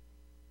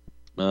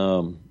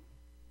 The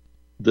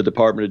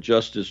Department of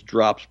Justice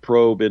drops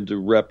probe into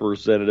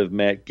Representative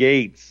Matt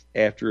Gaetz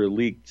after a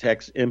leaked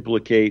text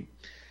implicate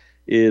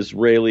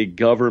Israeli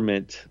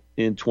government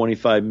in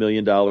 $25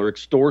 million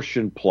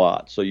extortion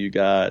plot. So you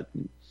got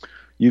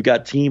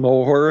Team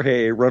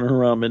Jorge running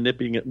around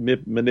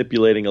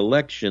manipulating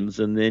elections,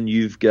 and then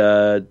you've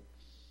got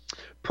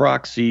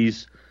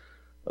proxies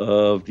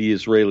of the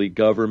Israeli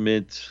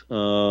government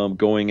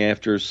going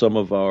after some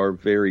of our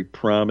very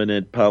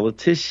prominent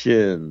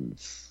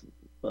politicians.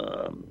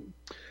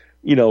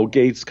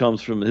 Gates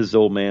comes from, his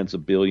old man's a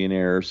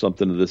billionaire or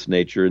something of this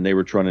nature, and they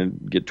were trying to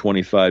get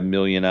 $25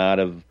 million out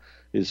of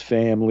his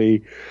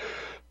family.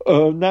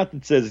 Not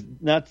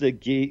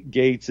that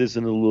Gates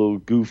isn't a little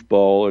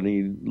goofball and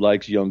he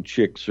likes young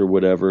chicks or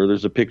whatever.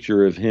 There's a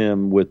picture of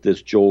him with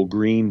this Joel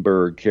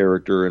Greenberg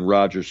character and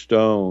Roger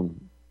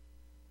Stone.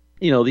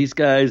 These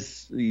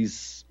guys,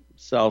 these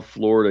South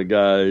Florida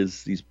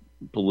guys, these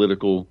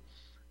political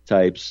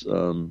types.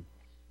 And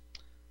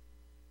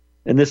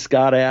this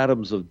Scott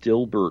Adams of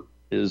Dilbert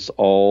is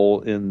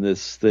all in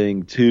this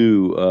thing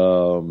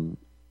too.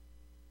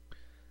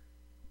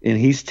 And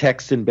he's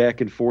texting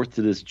back and forth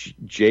to this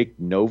Jake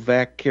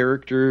Novak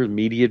character,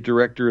 media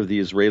director of the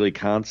Israeli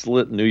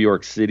consulate in New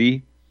York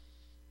City,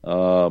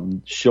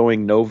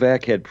 showing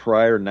Novak had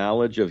prior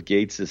knowledge of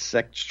Gates'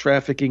 sex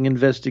trafficking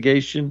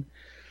investigation.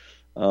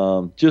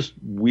 Just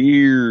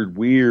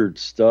weird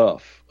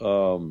stuff.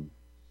 And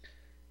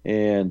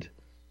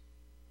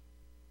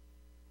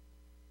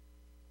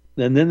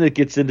then it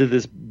gets into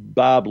this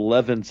Bob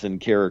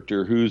Levinson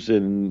character he's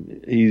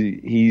in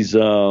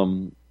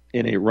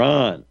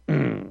Iran,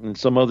 and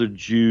some other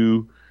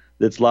Jew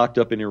that's locked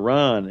up in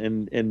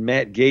Iran. And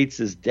Matt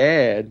Gaetz'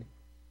 dad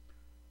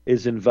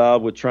is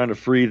involved with trying to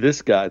free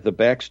this guy. The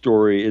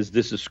backstory is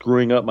this is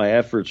screwing up my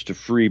efforts to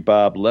free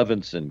Bob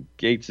Levinson.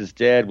 Gates'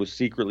 dad was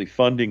secretly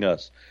funding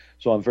us.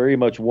 So I'm very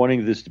much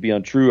wanting this to be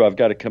untrue. I've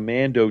got a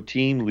commando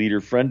team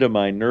leader friend of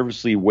mine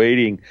nervously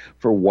waiting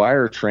for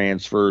wire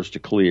transfers to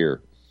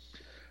clear.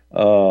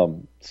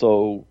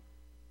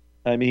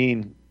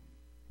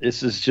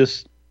 This is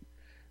just,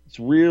 it's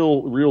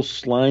real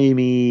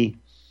slimy,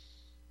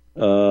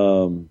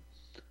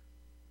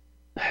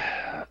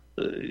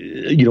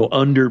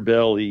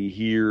 underbelly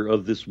here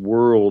of this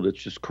world.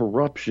 It's just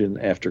corruption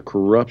after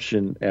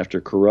corruption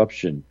after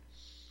corruption.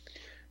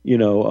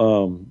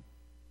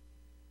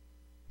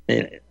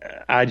 And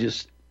I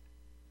just,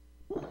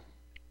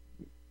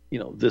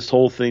 this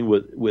whole thing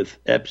with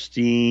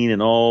Epstein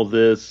and all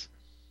this,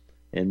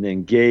 and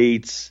then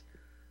Gates.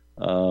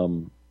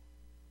 So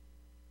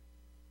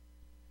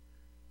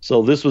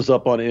this was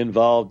up on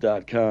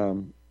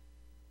involved.com.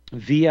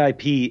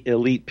 VIP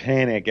elite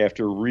panic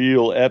after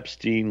real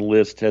Epstein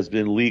list has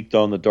been leaked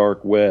on the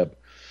dark web.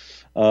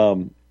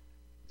 And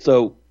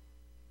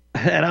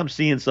I'm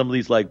seeing some of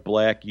these like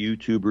black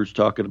YouTubers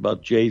talking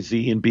about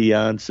Jay-Z and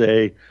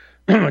Beyonce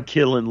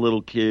killing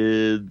little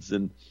kids.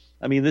 And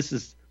I mean, this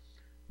is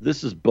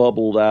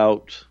bubbled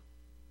out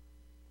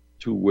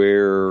to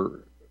where,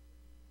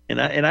 and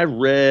I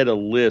read a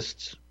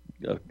list,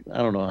 I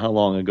don't know how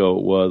long ago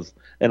it was,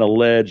 an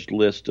alleged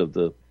list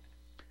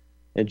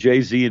and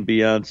Jay-Z and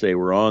Beyonce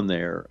were on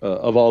there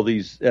of all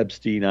these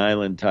Epstein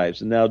Island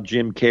types. And now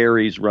Jim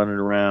Carrey's running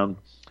around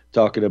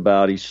talking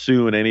about he's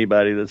suing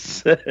anybody that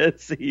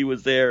says he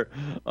was there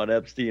on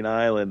Epstein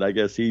Island. I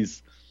guess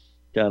he's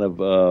kind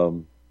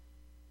of,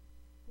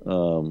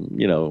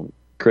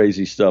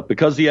 crazy stuff.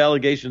 Because the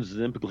allegations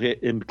and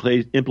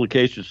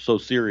implications are so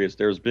serious,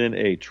 there's been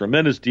a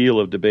tremendous deal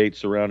of debate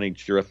surrounding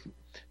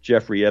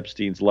Jeffrey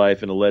Epstein's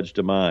life and alleged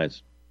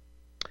demise.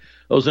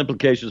 Those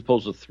implications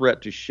pose a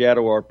threat to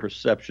shadow our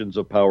perceptions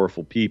of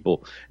powerful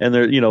people. And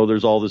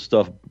there's all this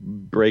stuff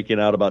breaking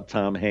out about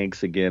Tom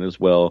Hanks again as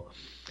well,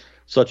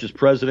 such as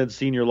presidents,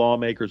 senior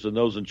lawmakers, and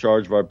those in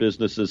charge of our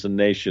businesses and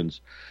nations.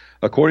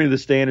 According to the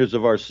standards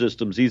of our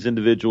systems, these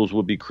individuals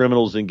would be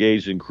criminals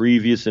engaged in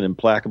grievous and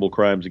implacable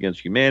crimes against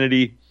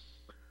humanity.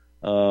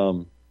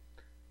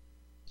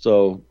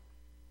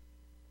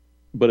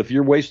 But if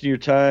you're wasting your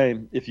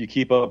time, if you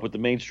keep up with the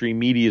mainstream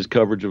media's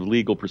coverage of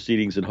legal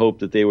proceedings and hope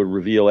that they would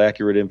reveal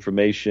accurate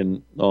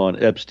information on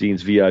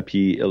Epstein's VIP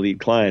elite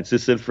clients,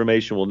 this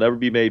information will never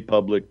be made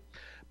public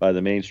by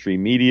the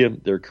mainstream media.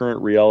 Their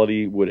current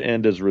reality would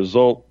end as a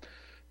result.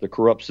 The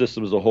corrupt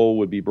system as a whole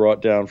would be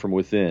brought down from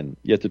within.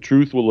 Yet the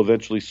truth will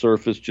eventually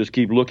surface. Just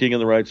keep looking in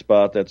the right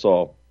spot, that's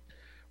all.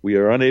 We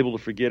are unable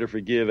to forget or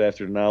forgive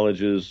after the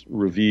knowledge is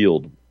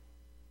revealed.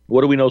 What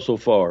do we know so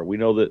far? We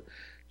know that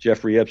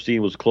Jeffrey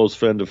Epstein was a close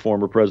friend of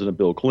former President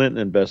Bill Clinton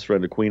and best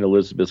friend of Queen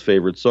Elizabeth's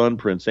favorite son,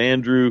 Prince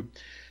Andrew.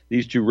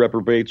 These two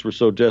reprobates were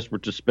so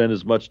desperate to spend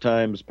as much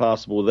time as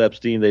possible with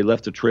Epstein, they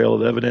left a trail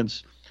of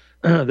evidence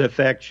that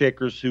fact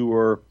checkers who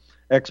are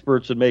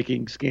experts in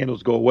making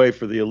scandals go away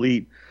for the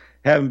elite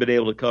haven't been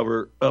able to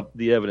cover up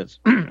the evidence.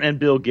 And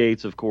Bill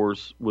Gates, of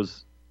course,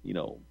 was,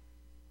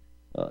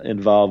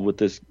 involved with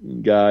this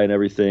guy and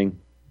everything.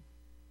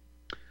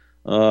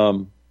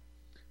 But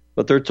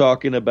they're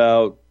talking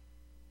about,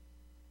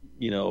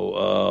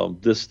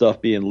 this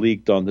stuff being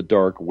leaked on the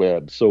dark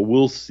web. So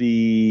we'll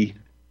see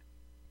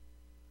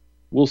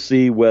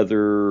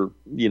whether,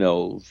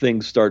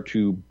 things start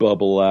to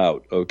bubble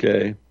out.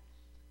 Okay.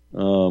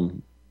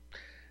 And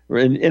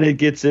it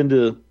gets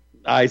into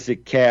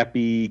Isaac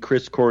Cappy,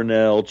 Chris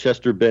Cornell,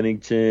 Chester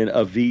Bennington,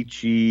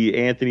 Avicii,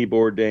 Anthony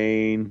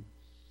Bourdain,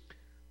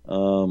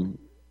 and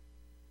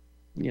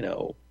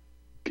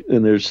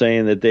they're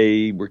saying that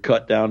they were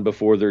cut down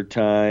before their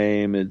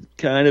time. It's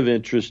kind of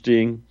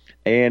interesting.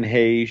 Anne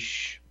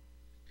Heche,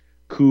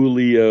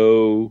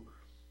 Coolio,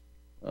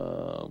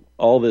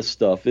 all this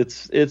stuff.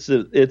 It's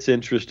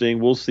interesting.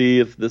 We'll see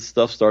if this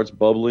stuff starts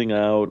bubbling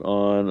out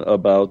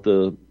about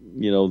the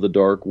the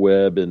dark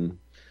web. And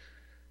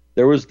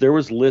there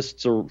was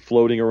lists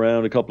floating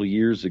around a couple of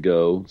years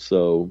ago.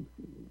 So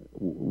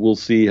we'll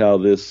see how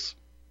this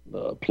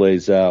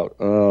plays out.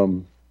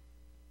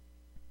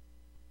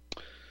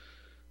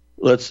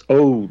 This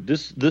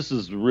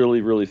is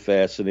really, really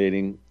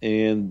fascinating,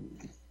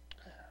 and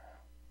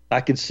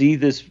I could see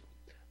this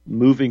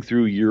moving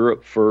through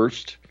Europe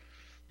first,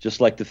 just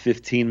like the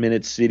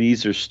 15-minute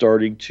cities are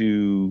starting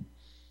to,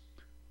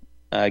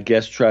 I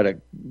guess,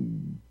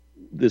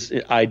 this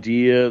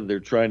idea, they're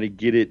trying to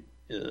get it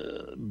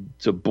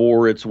to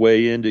bore its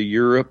way into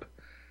Europe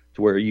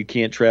to where you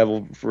can't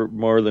travel for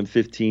more than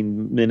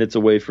 15 minutes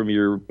away from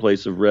your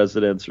place of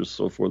residence or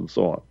so forth and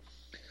so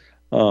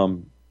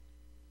on.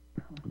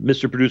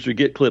 Mr. Producer,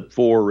 get clip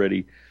 4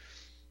 ready.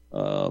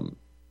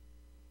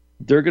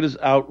 They're going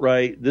to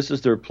outright, this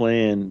is their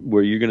plan,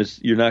 where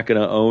you're not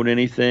going to own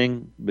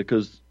anything,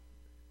 because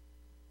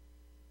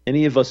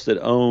any of us that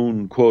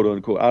own, quote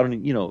unquote,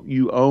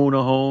 you own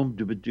a home,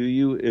 but do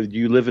you? If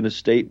you live in a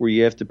state where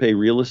you have to pay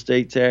real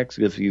estate tax,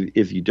 if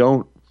you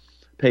don't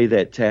pay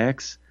that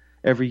tax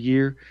every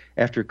year,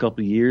 after a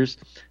couple of years,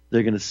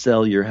 they're going to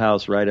sell your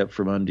house right up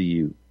from under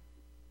you.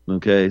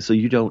 Okay, so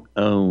you don't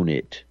own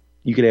it.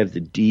 You could have the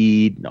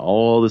deed and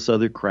all this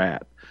other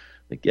crap,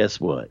 but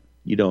guess what?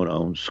 You don't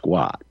own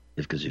squat.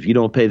 Because if you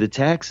don't pay the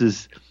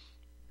taxes,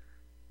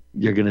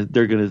 they're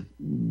gonna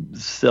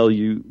sell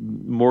you,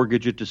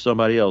 mortgage it to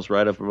somebody else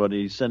right up from under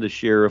you, send a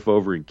sheriff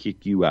over and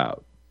kick you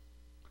out.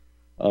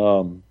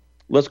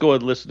 Let's go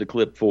ahead and listen to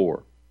clip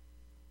 4.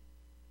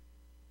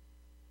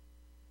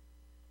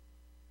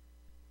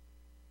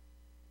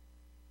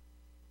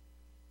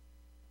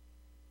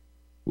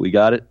 We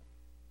got it?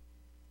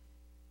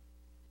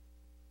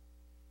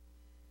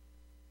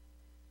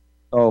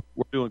 Oh,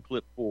 we're doing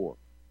clip 4.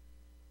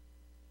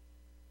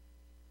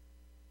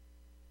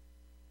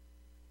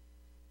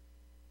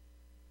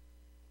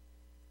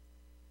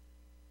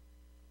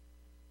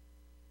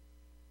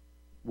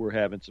 We're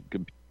having some.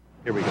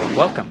 Here we go.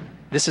 Welcome.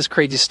 This is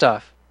crazy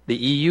stuff. The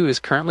EU is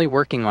currently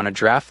working on a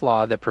draft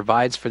law that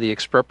provides for the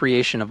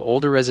expropriation of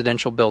older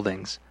residential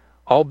buildings.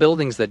 All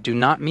buildings that do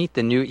not meet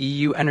the new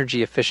EU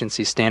energy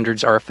efficiency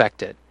standards are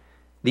affected.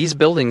 These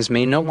buildings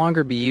may no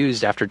longer be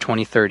used after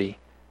 2030.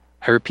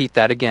 I repeat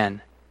that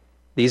again.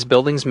 These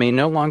buildings may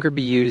no longer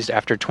be used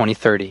after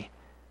 2030.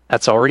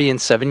 That's already in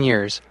 7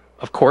 years.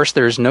 Of course,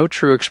 there is no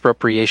true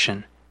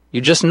expropriation.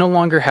 You just no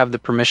longer have the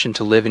permission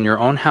to live in your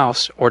own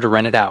house or to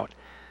rent it out.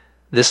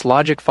 This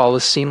logic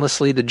follows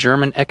seamlessly the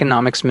German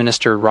economics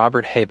minister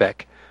Robert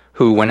Habeck,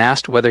 who, when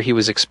asked whether he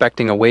was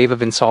expecting a wave of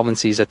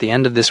insolvencies at the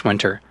end of this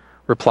winter,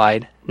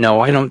 replied, "No,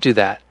 I don't do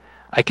that.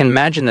 I can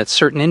imagine that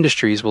certain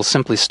industries will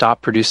simply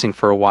stop producing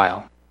for a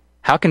while."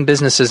 How can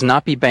businesses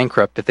not be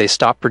bankrupt if they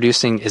stop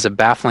producing is a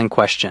baffling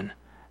question.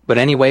 But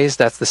anyways,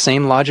 that's the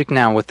same logic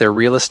now with their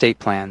real estate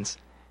plans.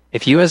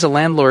 If you as a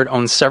landlord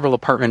own several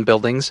apartment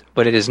buildings,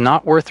 but it is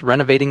not worth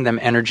renovating them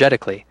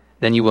energetically,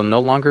 then you will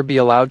no longer be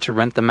allowed to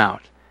rent them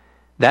out.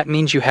 That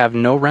means you have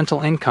no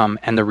rental income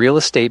and the real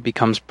estate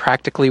becomes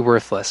practically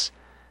worthless.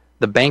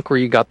 The bank where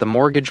you got the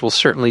mortgage will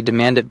certainly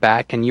demand it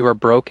back and you are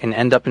broke and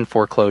end up in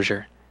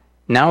foreclosure.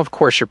 Now, of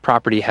course, your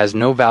property has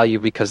no value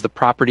because the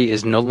property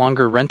is no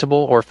longer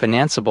rentable or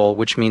financeable,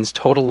 which means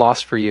total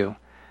loss for you.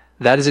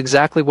 That is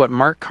exactly what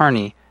Mark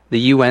Carney, the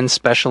UN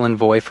Special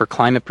Envoy for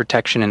Climate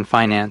Protection and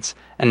Finance,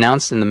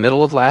 announced in the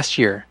middle of last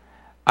year.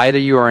 Either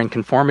you are in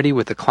conformity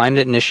with the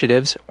climate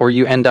initiatives or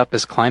you end up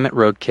as climate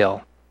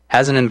roadkill.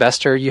 As an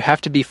investor, you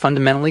have to be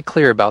fundamentally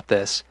clear about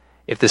this.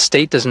 If the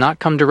state does not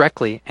come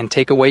directly and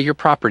take away your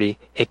property,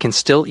 it can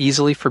still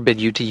easily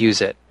forbid you to use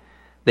it.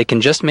 They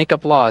can just make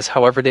up laws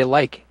however they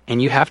like,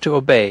 and you have to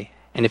obey,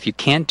 and if you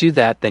can't do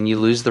that, then you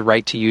lose the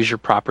right to use your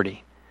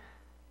property.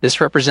 This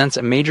represents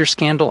a major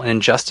scandal and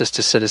injustice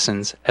to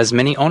citizens, as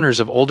many owners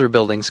of older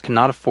buildings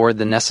cannot afford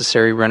the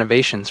necessary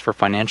renovations for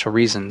financial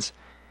reasons.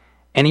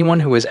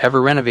 Anyone who has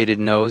ever renovated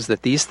knows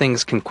that these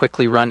things can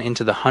quickly run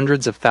into the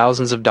hundreds of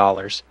thousands of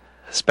dollars,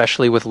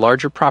 especially with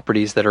larger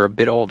properties that are a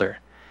bit older.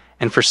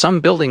 And for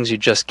some buildings you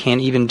just can't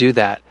even do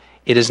that.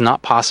 It is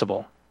not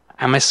possible.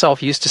 I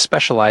myself used to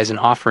specialize in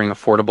offering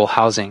affordable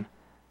housing.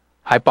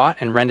 I bought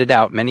and rented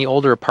out many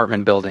older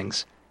apartment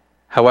buildings.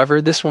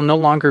 However, this will no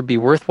longer be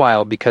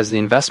worthwhile because the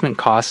investment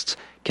costs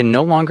can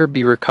no longer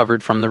be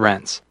recovered from the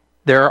rents.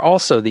 There are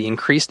also the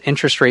increased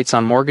interest rates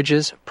on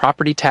mortgages,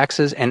 property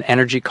taxes, and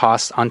energy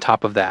costs on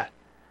top of that.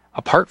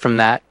 Apart from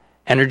that,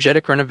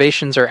 energetic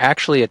renovations are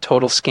actually a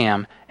total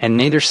scam and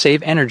neither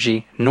save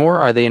energy nor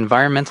are they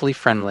environmentally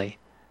friendly.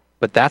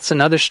 But that's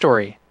another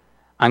story.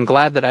 I'm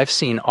glad that I've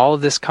seen all of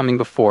this coming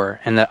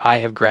before and that I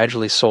have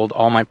gradually sold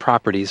all my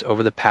properties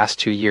over the past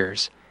 2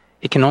 years.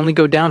 It can only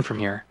go down from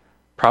here.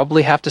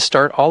 Probably have to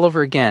start all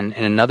over again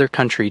in another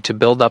country to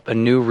build up a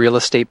new real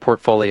estate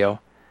portfolio.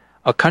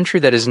 A country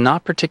that is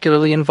not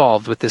particularly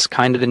involved with this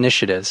kind of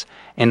initiatives,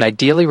 and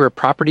ideally where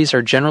properties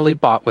are generally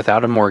bought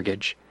without a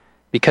mortgage.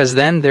 Because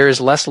then there is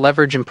less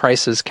leverage and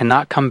prices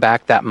cannot come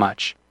back that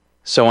much.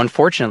 So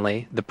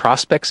unfortunately, the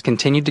prospects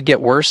continue to get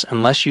worse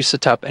unless you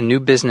set up a new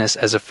business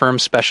as a firm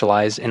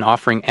specialized in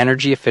offering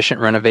energy-efficient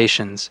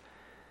renovations.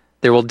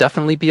 There will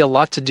definitely be a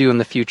lot to do in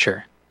the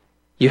future.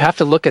 You have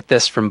to look at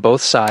this from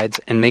both sides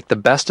and make the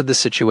best of the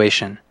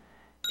situation.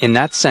 In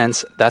that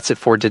sense, that's it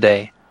for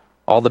today.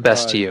 All the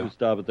best to you.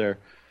 Stop it there.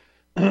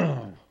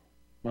 I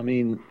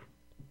mean,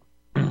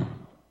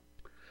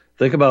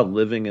 think about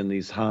living in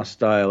these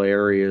hostile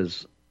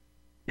areas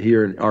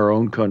here in our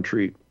own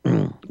country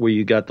where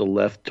you got the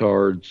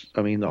leftards,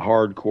 the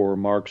hardcore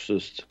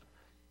Marxist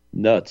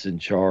nuts in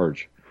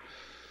charge.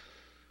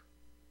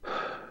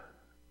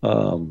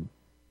 You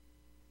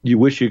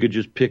wish you could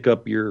just pick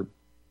up your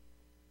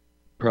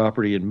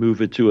property and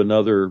move it to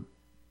another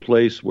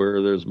place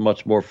where there's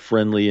much more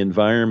friendly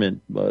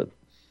environment. But,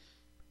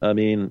 I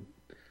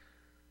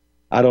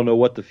don't know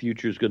what the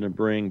future is going to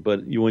bring,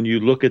 but when you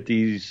look at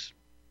these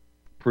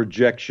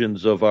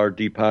projections of our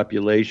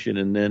depopulation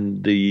and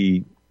then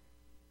the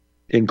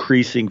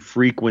increasing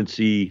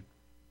frequency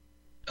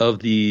of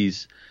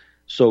these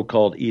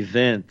so-called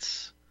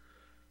events,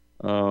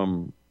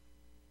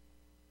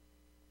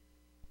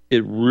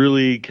 it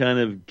really kind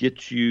of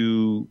gets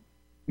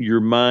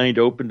your mind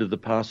open to the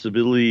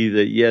possibility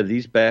that,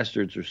 these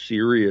bastards are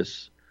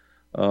serious.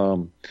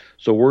 So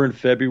we're in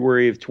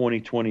February of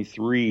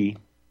 2023.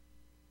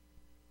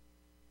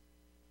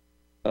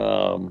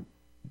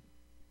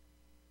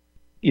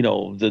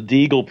 The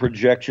Deagle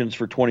projections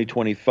for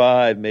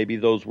 2025, maybe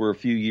those were a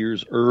few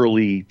years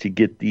early to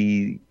get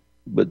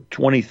but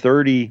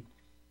 2030,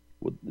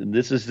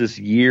 this is this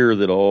year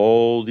that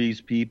all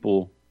these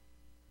people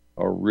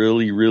are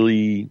really,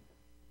 really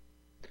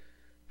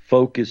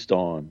focused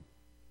on.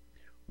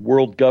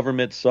 World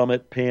Government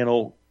Summit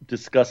panel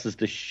discusses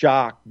the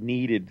shock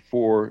needed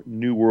for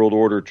New World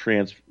Order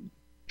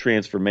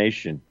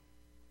transformation.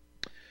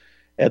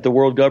 At the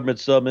World Government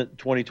Summit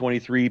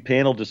 2023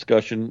 panel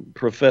discussion,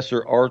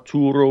 Professor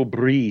Arturo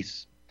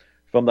Briz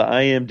from the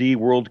IMD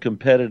World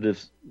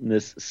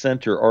Competitiveness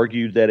Center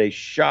argued that a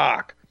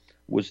shock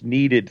was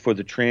needed for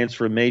the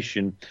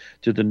transformation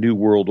to the New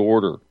World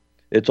Order.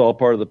 It's all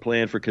part of the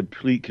plan for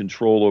complete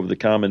control over the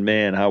common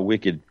man. How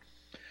wicked.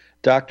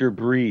 Dr.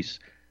 Briz,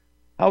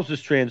 how's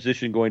this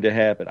transition going to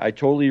happen? I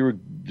totally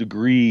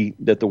agree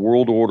that the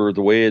world order,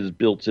 the way it is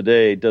built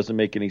today, doesn't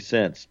make any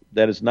sense.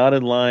 That is not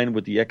in line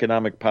with the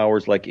economic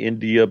powers like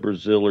India,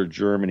 Brazil, or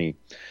Germany.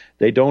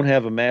 They don't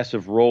have a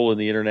massive role in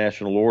the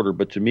international order,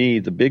 but to me,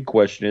 the big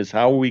question is,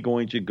 how are we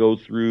going to go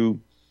through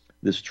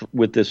this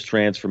with this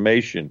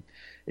transformation?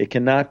 It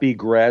cannot be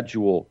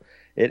gradual.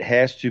 It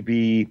has to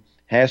be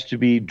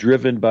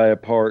driven by a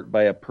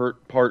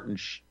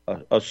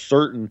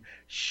certain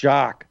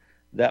shock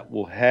that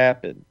will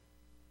happen.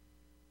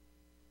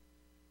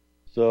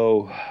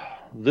 So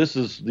this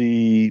is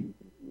the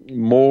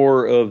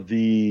more of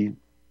the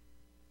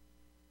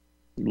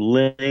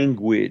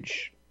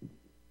language.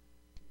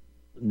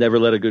 Never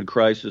let a good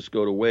crisis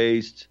go to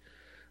waste.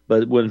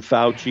 But when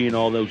Fauci and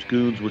all those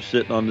goons were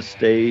sitting on the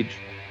stage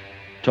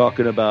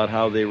talking about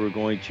how they were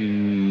going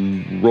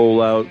to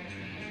roll out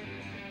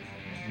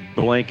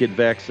blanket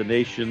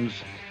vaccinations,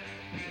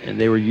 and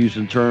they were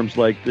using terms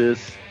like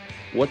this,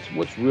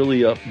 what's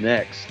really up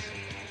next?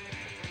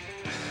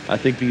 I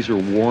think these are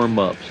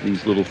warm-ups,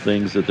 these little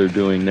things that they're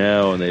doing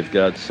now, and they've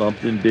got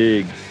something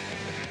big.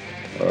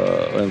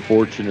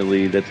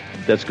 Unfortunately,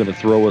 that's going to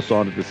throw us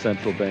onto the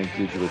central bank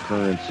digital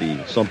currency,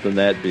 something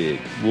that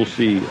big. We'll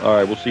see. All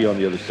right, we'll see you on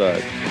the other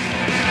side.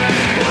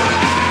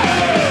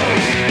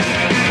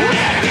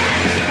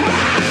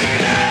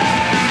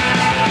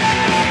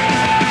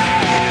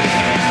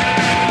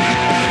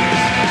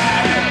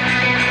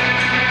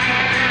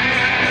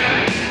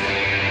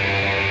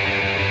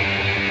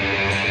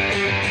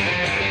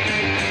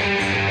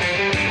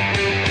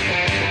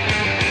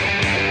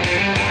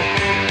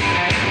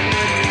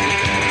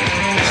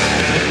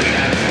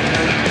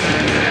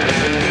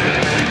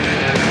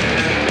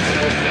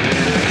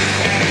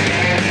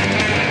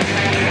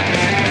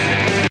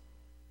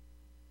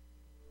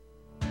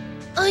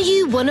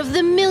 One of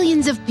the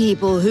millions of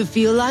people who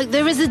feel like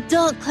there is a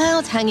dark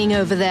cloud hanging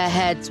over their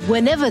heads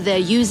whenever they're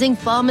using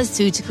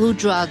pharmaceutical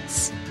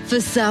drugs. For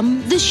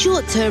some, the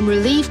short-term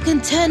relief can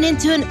turn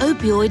into an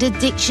opioid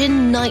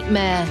addiction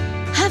nightmare.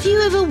 Have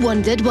you ever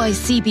wondered why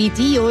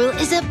CBD oil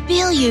is a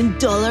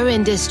billion-dollar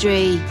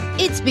industry?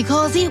 It's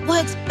because it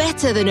works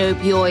better than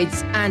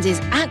opioids and is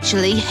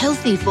actually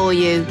healthy for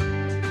you.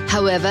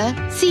 However,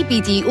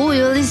 CBD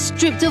oil is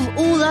stripped of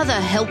all other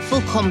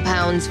helpful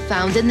compounds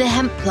found in the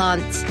hemp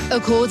plant.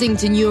 According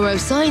to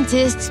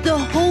neuroscientists, the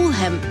whole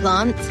hemp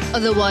plant,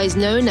 otherwise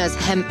known as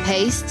hemp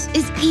paste,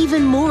 is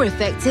even more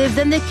effective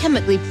than the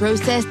chemically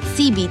processed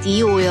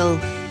CBD oil.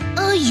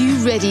 Are you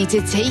ready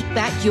to take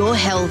back your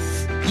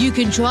health? You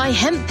can try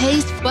hemp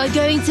paste by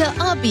going to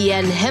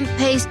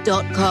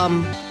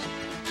rbnhemppaste.com.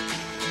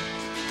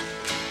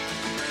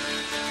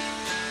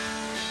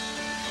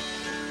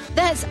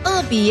 That's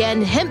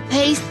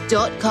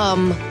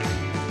rbnhemppaste.com.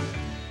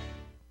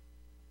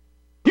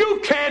 You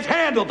can't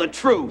handle the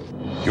truth.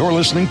 You're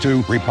listening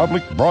to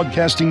Republic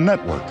Broadcasting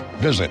Network.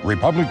 Visit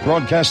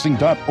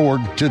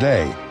republicbroadcasting.org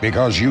today,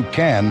 because you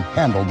can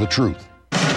handle the truth.